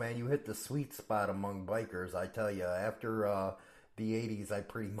 80s, man, you hit the sweet spot among bikers, I tell you. After the 80s, I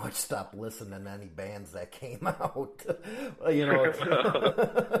pretty much stopped listening to any bands that came out. You know,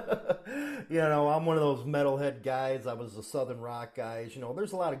 you know, I'm one of those metalhead guys. I was a Southern rock guys. You know,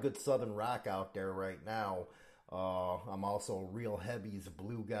 there's a lot of good Southern rock out there right now. I'm also a real heavies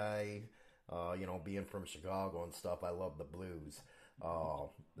blue guy. You know, being from Chicago and stuff, I love the blues.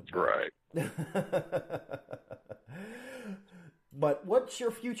 Right. But what's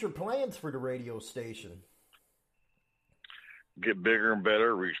your future plans for the radio station? Get bigger and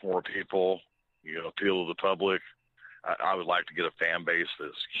better, reach more people, you know, appeal to the public. I would like to get a fan base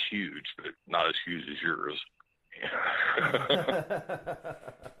that's huge, but not as huge as yours.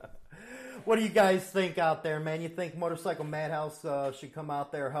 What do you guys think out there, man? You think Motorcycle Madhouse should come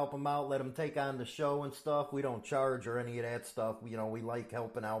out there, help them out, let them take on the show and stuff? We don't charge or any of that stuff. You know, we like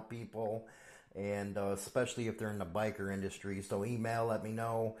helping out people, and especially if they're in the biker industry. So email, let me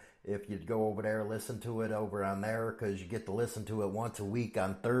know if you'd go over there, listen to it over on there, because you get to listen to it once a week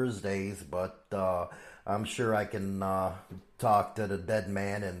on Thursdays. But I'm sure I can talk to the dead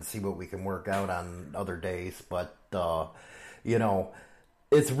man and see what we can work out on other days. But, you know,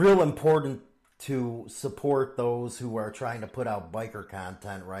 it's real important to support those who are trying to put out biker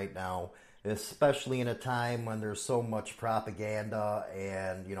content right now, especially in a time when there's so much propaganda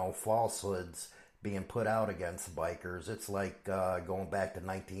and, falsehoods being put out against bikers. It's like going back to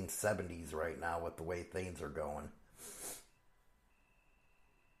 1970s right now with the way things are going.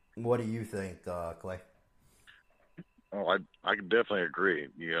 What do you think, Clay? Oh, I can definitely agree.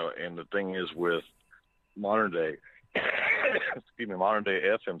 And the thing is with modern day, modern day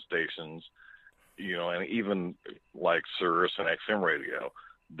FM stations, and even like Sirius and XM radio,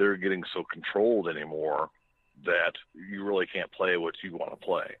 they're getting so controlled anymore that you really can't play what you want to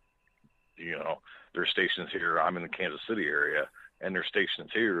play. There's stations here, I'm in the Kansas City area, and there's stations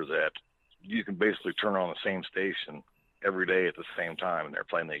here that you can basically turn on the same station every day at the same time, and they're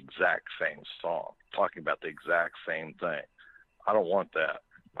playing the exact same song, talking about the exact same thing. I don't want that.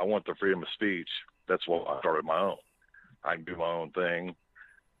 I want the freedom of speech. That's why I started my own. I can do my own thing.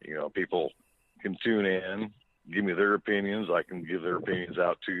 People can tune in, give me their opinions. I can give their opinions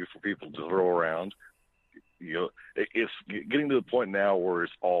out too for people to throw around. It's getting to the point now where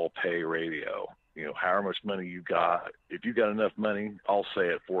it's all pay radio. However much money you got, if you got enough money, I'll say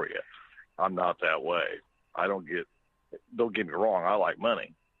it for you. I'm not that way. Don't get me wrong, I like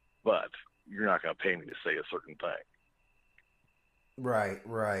money, but you're not going to pay me to say a certain thing. Right.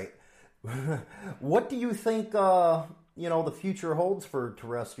 What do you think, the future holds for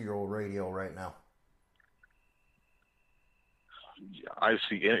terrestrial radio right now? I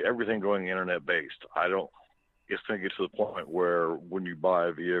see everything going internet-based. It's going to get to the point where when you buy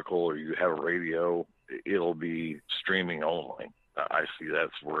a vehicle or you have a radio, it'll be streaming only. I see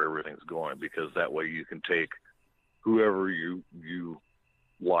that's where everything's going, because that way you can take whoever you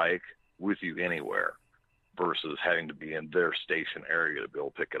like with you anywhere versus having to be in their station area to be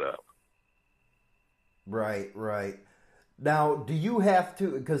able to pick it up. Right. Now, do you have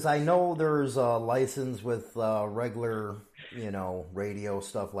to, because I know there's a license with regular, radio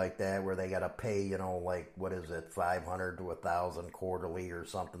stuff like that where they got to pay, like, what is it, $500 to $1,000 quarterly or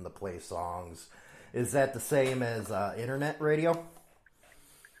something to play songs. Is that the same as internet radio?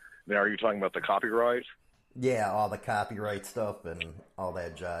 Now, are you talking about the copyright? Yeah, all the copyright stuff and all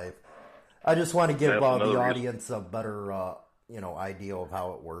that jive. I just want to give the audience a better, idea of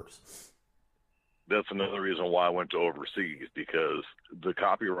how it works. That's another reason why I went to overseas, because the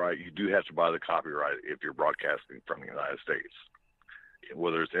copyright, you do have to buy the copyright if you're broadcasting from the United States,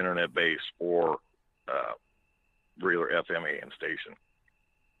 whether it's internet-based or regular FM AM station.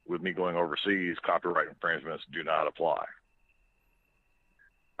 With me going overseas, copyright infringements do not apply.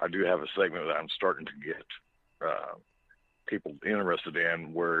 I do have a segment that I'm starting to get people interested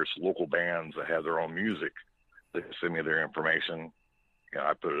in, where it's local bands that have their own music. They send me their information.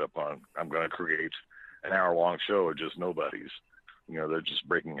 I put it up on. I'm going to create an hour-long show of just nobodies. They're just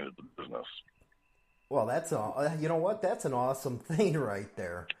breaking into the business. Well, that's you know what? That's an awesome thing right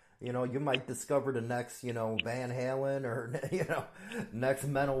there. You might discover the next, Van Halen or next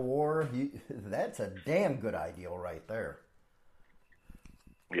Mental War. That's a damn good idea right there.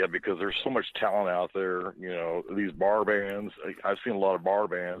 Yeah, because there's so much talent out there. These bar bands. I've seen a lot of bar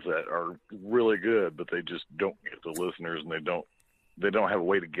bands that are really good, but they just don't get the listeners, and they don't have a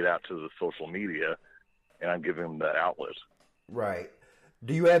way to get out to the social media, and I'm giving them that outlet. Right.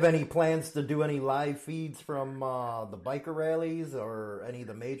 Do you have any plans to do any live feeds from the biker rallies or any of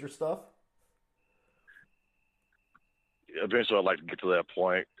the major stuff? Eventually, I'd like to get to that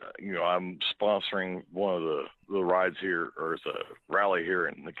point. I'm sponsoring one of the rides here, or it's a rally here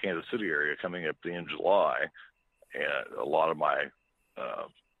in the Kansas City area coming up the end of July, and a lot of my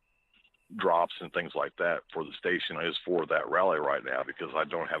drops and things like that for the station is for that rally right now, because I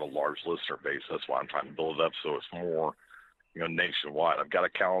don't have a large listener base. That's why I'm trying to build it up so it's more, nationwide. I've got a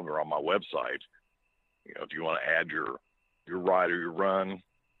calendar on my website. If you want to add your ride or your run,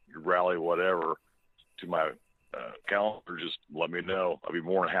 your rally, whatever, to my calendar, just let me know. I'll be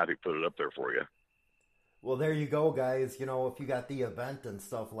more than happy to put it up there for you. Well, there you go, guys. If you got the event and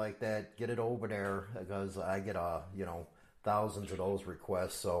stuff like that, get it over there, because I get thousands of those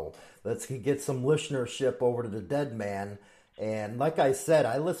requests. So let's get some listenership over to the Dead Man. And like I said,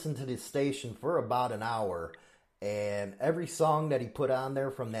 I listened to this station for about an hour, and every song that he put on there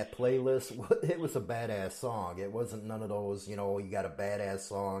from that playlist, it was a badass song. It wasn't none of those, you got a badass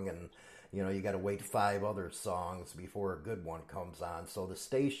song and, you got to wait 5 other songs before a good one comes on. So the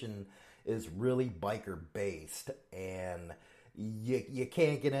station is really biker based, and you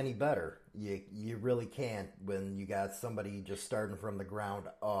can't get any better. You really can't when you got somebody just starting from the ground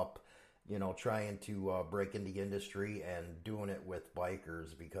up, trying to break into the industry and doing it with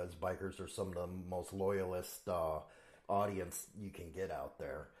bikers, because bikers are some of the most loyalist audience you can get out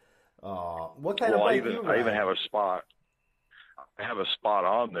there. What kind of bike do you ride? I even have a spot. I have a spot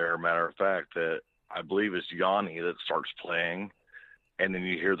on there, matter of fact, that I believe it's Yanni that starts playing, and then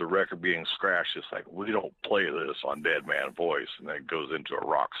you hear the record being scratched. It's like, we don't play this on Dead Man Voice, and then it goes into a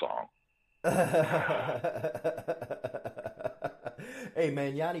rock song. Hey,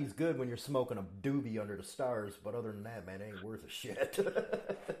 man, Yanni's good when you're smoking a doobie under the stars, but other than that, man, it ain't worth a shit.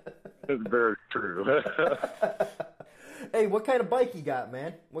 It's very true. Hey, what kind of bike you got,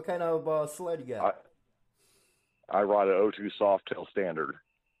 man? What kind of sled you got? I ride an 02 Softail Standard.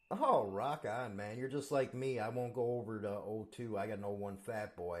 Oh, rock on, man. You're just like me. I won't go over to 02. I got an 01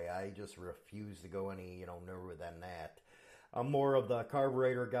 Fat Boy. I just refuse to go any, newer than that. I'm more of the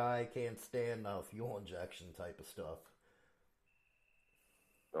carburetor guy. Can't stand fuel injection type of stuff.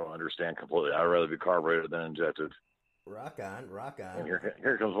 Oh, I understand completely. I'd rather be carbureted than injected. Rock on, rock on. And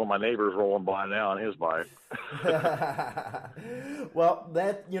here comes one of my neighbors rolling by now on his bike. Well,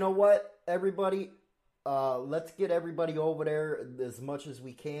 you know what, everybody? Let's get everybody over there as much as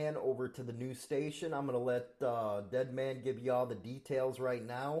we can over to the new station. I'm going to let Dead Man give you all the details right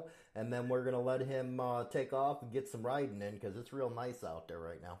now, and then we're going to let him take off and get some riding in because it's real nice out there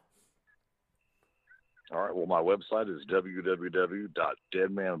right now. All right. Well, my website is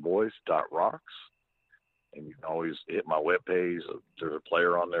www.deadmanvoice.rocks, and you can always hit my webpage. There's a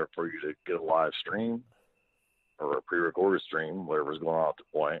player on there for you to get a live stream or a pre-recorded stream, whatever's going on at the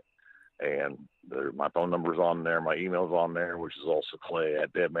point. And my phone number's on there. My email's on there, which is also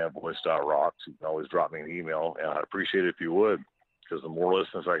clay@deadmanvoice.rocks. You can always drop me an email, and I'd appreciate it if you would, because the more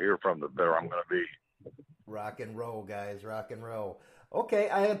listeners I hear from, the better I'm going to be. Rock and roll, guys. Rock and roll. Okay,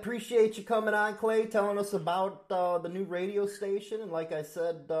 I appreciate you coming on, Clay, telling us about the new radio station. And like I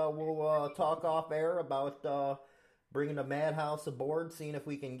said, we'll talk off air about bringing the Madhouse aboard, seeing if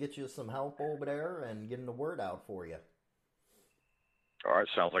we can get you some help over there and getting the word out for you. All right,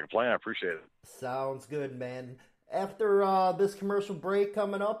 sounds like a plan. I appreciate it. Sounds good, man. After this commercial break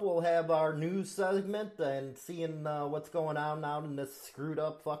coming up, we'll have our news segment and seeing what's going on out in this screwed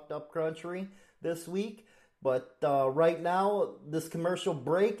up, fucked up country this week. But right now, this commercial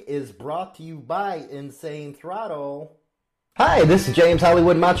break is brought to you by Insane Throttle. Hi, this is James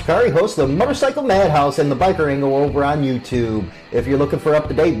Hollywood Machikari, host of Motorcycle Madhouse and the Biker Angle over on YouTube. If you're looking for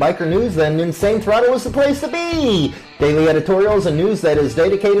up-to-date biker news, then Insane Throttle is the place to be. Daily editorials and news that is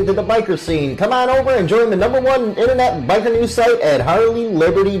dedicated to the biker scene. Come on over and join the #1 internet biker news site at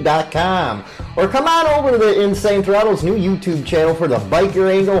HarleyLiberty.com. Or come on over to the Insane Throttle's new YouTube channel for the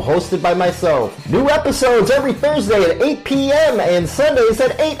Biker Angle, hosted by myself. New episodes every Thursday at 8 p.m. and Sundays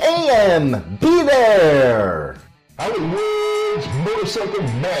at 8 a.m. Be there! Hollywood's Motorcycle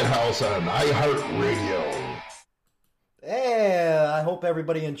Madhouse on iHeartRadio. Yeah, I hope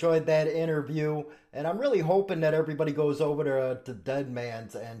everybody enjoyed that interview, and I'm really hoping that everybody goes over to Dead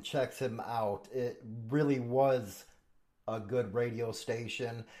Man's and checks him out. It really was a good radio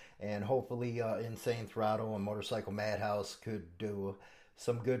station, and hopefully Insane Throttle and Motorcycle Madhouse could do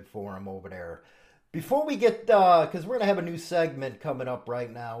some good for him over there. Before we get, because we're going to have a new segment coming up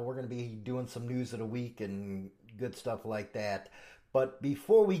right now, we're going to be doing some news of the week and good stuff like that. But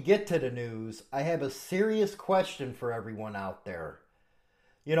before we get to the news, I have a serious question for everyone out there.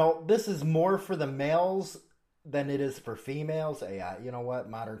 You know, this is more for the males than it is for females. Hey, you know what?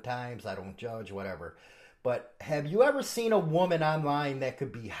 Modern times, I don't judge, whatever. But have you ever seen a woman online that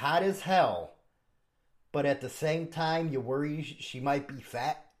could be hot as hell, but at the same time you worry she might be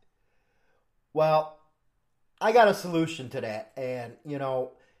fat? Well, I got a solution to that. And, you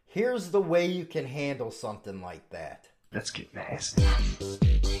know, here's the way you can handle something like that. Let's get nasty. Yeah.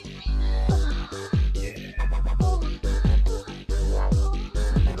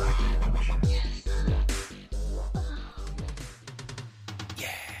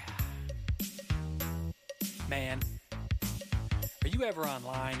 Man, are you ever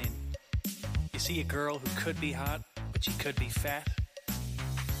online and you see a girl who could be hot, but she could be fat?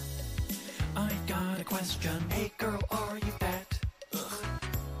 I got a question. Hey girl, are you fat? Ugh.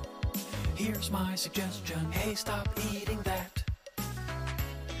 Here's my suggestion. Hey, stop eating that.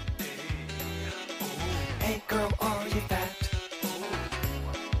 Hey girl, are you fat?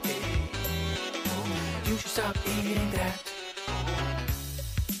 You should stop eating that.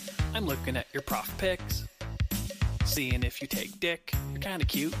 I'm looking at your prof pics, seeing if you take dick. You're kinda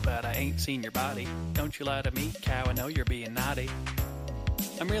cute, but I ain't seen your body. Don't you lie to me, cow, I know you're being naughty.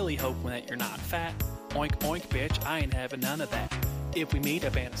 I'm really hoping that you're not fat. Oink, oink, bitch, I ain't having none of that. If we meet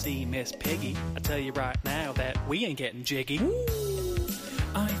up and see Miss Piggy, I tell you right now that we ain't getting jiggy. Ooh.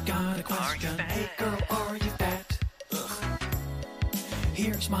 I've got a question. Hey girl, are you fat? Ugh.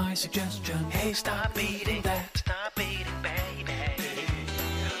 Here's my suggestion. Hey, stop eating that. Stop eating, baby.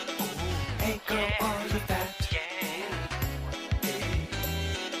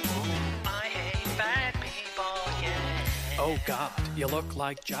 Oh God, you look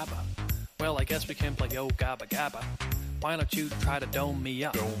like Jabba. Well, I guess we can play Yo Gabba Gabba. Why don't you try to dome me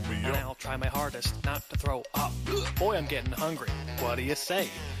up? And I'll try my hardest not to throw up. Boy, I'm getting hungry. What do you say?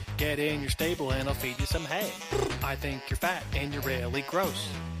 Get in your stable and I'll feed you some hay. I think you're fat and you're really gross.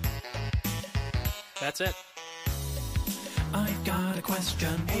 That's it. I've got a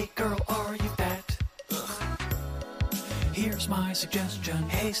question. Hey girl, are you fat? Ugh. Here's my suggestion.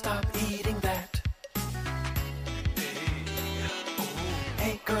 Hey, stop eating that.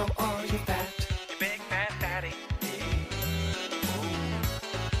 Hey girl, are you fat? You big fat fatty.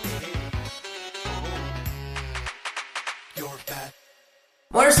 You're fat.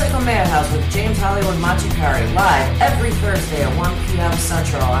 Motorcycle Madhouse with James Hollywood Machikari, live every Thursday at 1 p.m.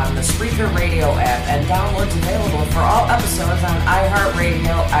 Central on the Spreaker Radio app, and downloads available for all episodes on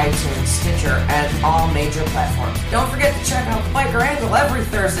iHeartRadio, iTunes, Stitcher, and all major platforms. Don't forget to check out the Biker Angle every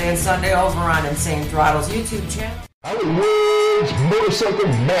Thursday and Sunday over on Insane Throttle's YouTube channel. Hollywood's Motorcycle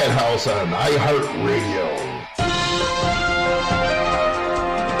Madhouse on iHeartRadio.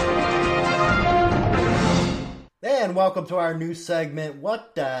 And welcome to our new segment,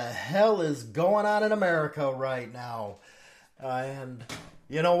 What the Hell is Going On in America Right Now? And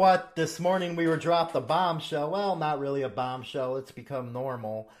you know what? This morning we were dropped a bombshell. Well, not really a bombshell. It's become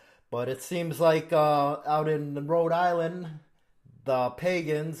normal. But it seems like out in Rhode Island, the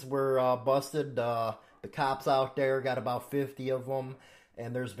pagans were busted. The cops out there got about 50 of them.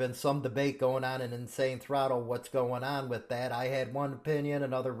 And there's been some debate going on in Insane Throttle. What's going on with that? I had one opinion,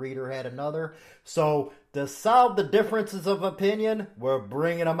 another reader had another. So to solve the differences of opinion, we're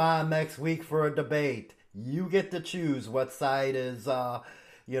bringing them on next week for a debate. You get to choose what side is,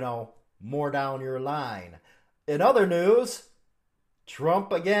 more down your line. In other news,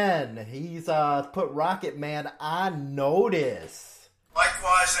 Trump again. He's put Rocket Man on notice.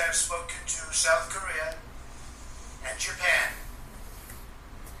 Likewise, I have spoken to South Korea and Japan.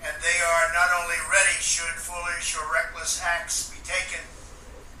 And they are not only ready should foolish or reckless acts be taken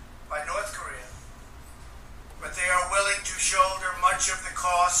by North Korea, but they are willing to shoulder much of the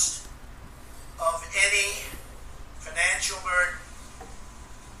cost of any financial burden,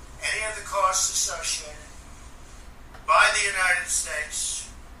 any of the costs associated by the United States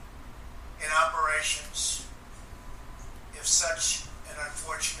in operations if such an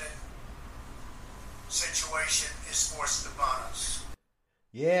unfortunate situation is forced upon us.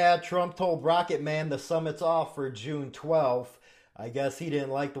 Yeah, Trump told Rocket Man the summit's off for June 12th. I guess he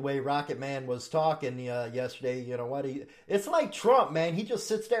didn't like the way Rocket Man was talking yesterday. You know what? It's like Trump, man. He just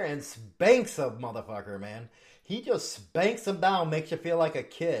sits there and spanks a motherfucker, man. He just spanks him down, makes you feel like a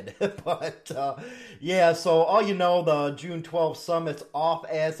kid. But, yeah, so all you know, the June 12th summit's off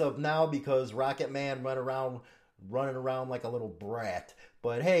as of now because Rocket Man running around like a little brat.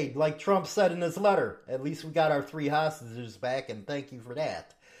 But hey, like Trump said in his letter, at least we got our 3 hostages back, and thank you for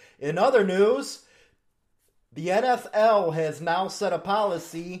that. In other news, the NFL has now set a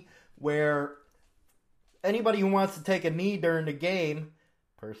policy where anybody who wants to take a knee during the game,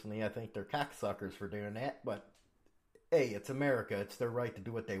 personally I think they're cocksuckers for doing that, but hey, it's America, it's their right to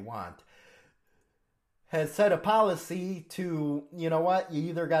do what they want, has set a policy to, you know what, you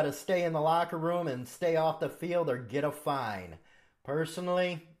either got to stay in the locker room and stay off the field or get a fine.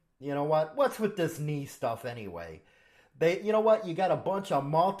 Personally, you know what? What's with this knee stuff anyway? You know what? You got a bunch of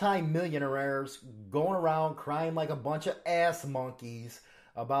multi-millionaires going around crying like a bunch of ass monkeys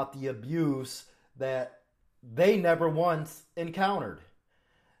about the abuse that they never once encountered.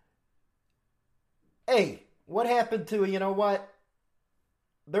 Hey, what happened to, you know what?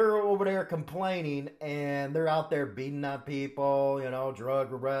 They're over there complaining and they're out there beating on people,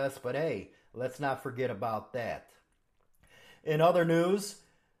 drug arrests, but hey, let's not forget about that. In other news,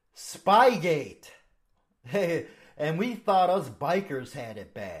 Spygate. And we thought us bikers had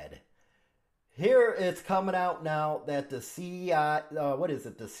it bad. Here it's coming out now that the CIA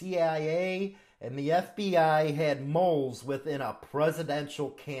and the FBI had moles within a presidential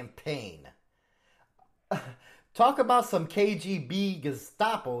campaign. Talk about some KGB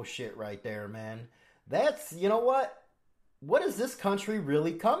Gestapo shit right there, man. That's, you know what? What is this country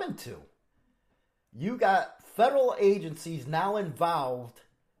really coming to? You got federal agencies now involved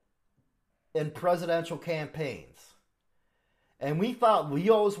in presidential campaigns. And we thought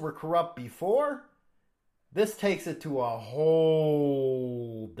Leos were corrupt before. This takes it to a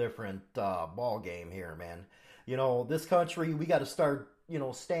whole different ball game here, man. This country, we got to start,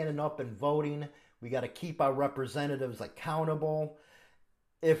 standing up and voting. We got to keep our representatives accountable.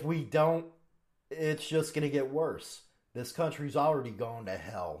 If we don't, it's just going to get worse. This country's already gone to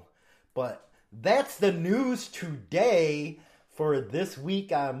hell. But that's the news today for this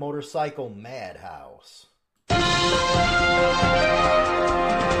week on Motorcycle Madhouse.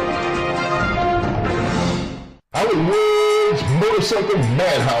 Hollywood's Motorcycle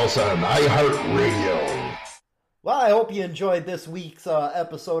Madhouse on iHeartRadio. Well, I hope you enjoyed this week's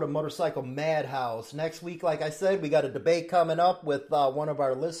episode of Motorcycle Madhouse. Next week, like I said, we got a debate coming up with one of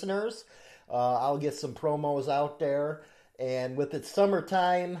our listeners. I'll get some promos out there. And with it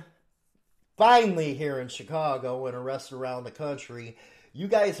summertime, finally here in Chicago and the rest around the country, you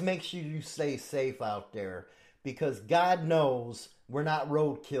guys make sure you stay safe out there. Because God knows we're not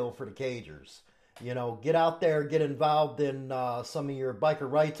roadkill for the cagers. You know, get out there, get involved in some of your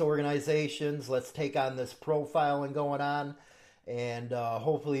biker rights organizations. Let's take on this profiling going on. And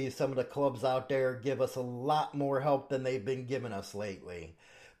hopefully some of the clubs out there give us a lot more help than they've been giving us lately.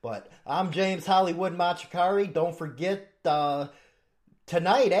 But I'm James Hollywood Machikari. Don't forget,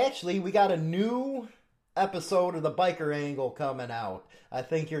 tonight, actually, we got a new episode of the Biker Angle coming out. I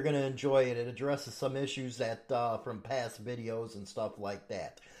think you're going to enjoy it. It addresses some issues that from past videos and stuff like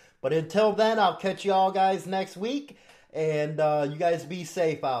that. But until then, I'll catch you all guys next week, and you guys be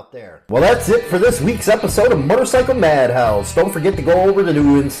safe out there. Well, that's it for this week's episode of Motorcycle Madhouse. Don't forget to go over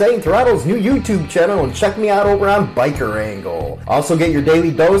to Insane Throttle's new YouTube channel and check me out over on Biker Angle. Also get your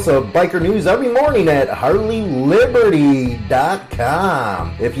daily dose of biker news every morning at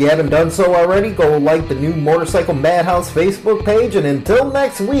HarleyLiberty.com. If you haven't done so already, go like the new Motorcycle Madhouse Facebook page, and until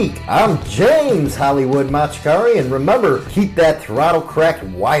next week, I'm James Hollywood Machikari, and remember, keep that throttle cracked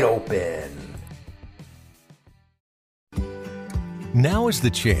wide open. Now is the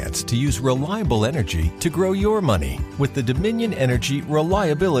chance to use reliable energy to grow your money with the Dominion Energy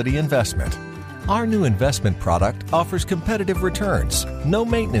Reliability Investment. Our new investment product offers competitive returns, no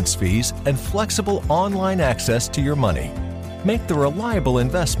maintenance fees, and flexible online access to your money. Make the reliable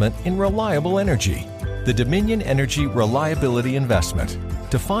investment in reliable energy. The Dominion Energy Reliability Investment.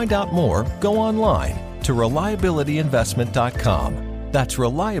 To find out more, go online to reliabilityinvestment.com. That's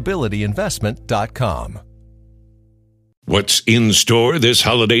reliabilityinvestment.com. What's in store this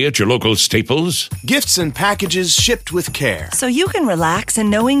holiday at your local Staples? Gifts and packages shipped with care. So you can relax in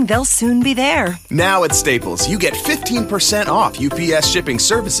knowing they'll soon be there. Now at Staples, you get 15% off UPS shipping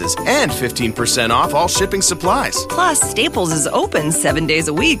services and 15% off all shipping supplies. Plus, Staples is open 7 days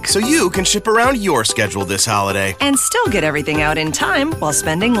a week. So you can ship around your schedule this holiday. And still get everything out in time while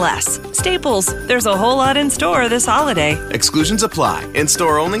spending less. Staples, there's a whole lot in store this holiday. Exclusions apply. In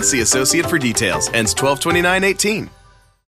store only. See associate for details. Ends 12/29/18.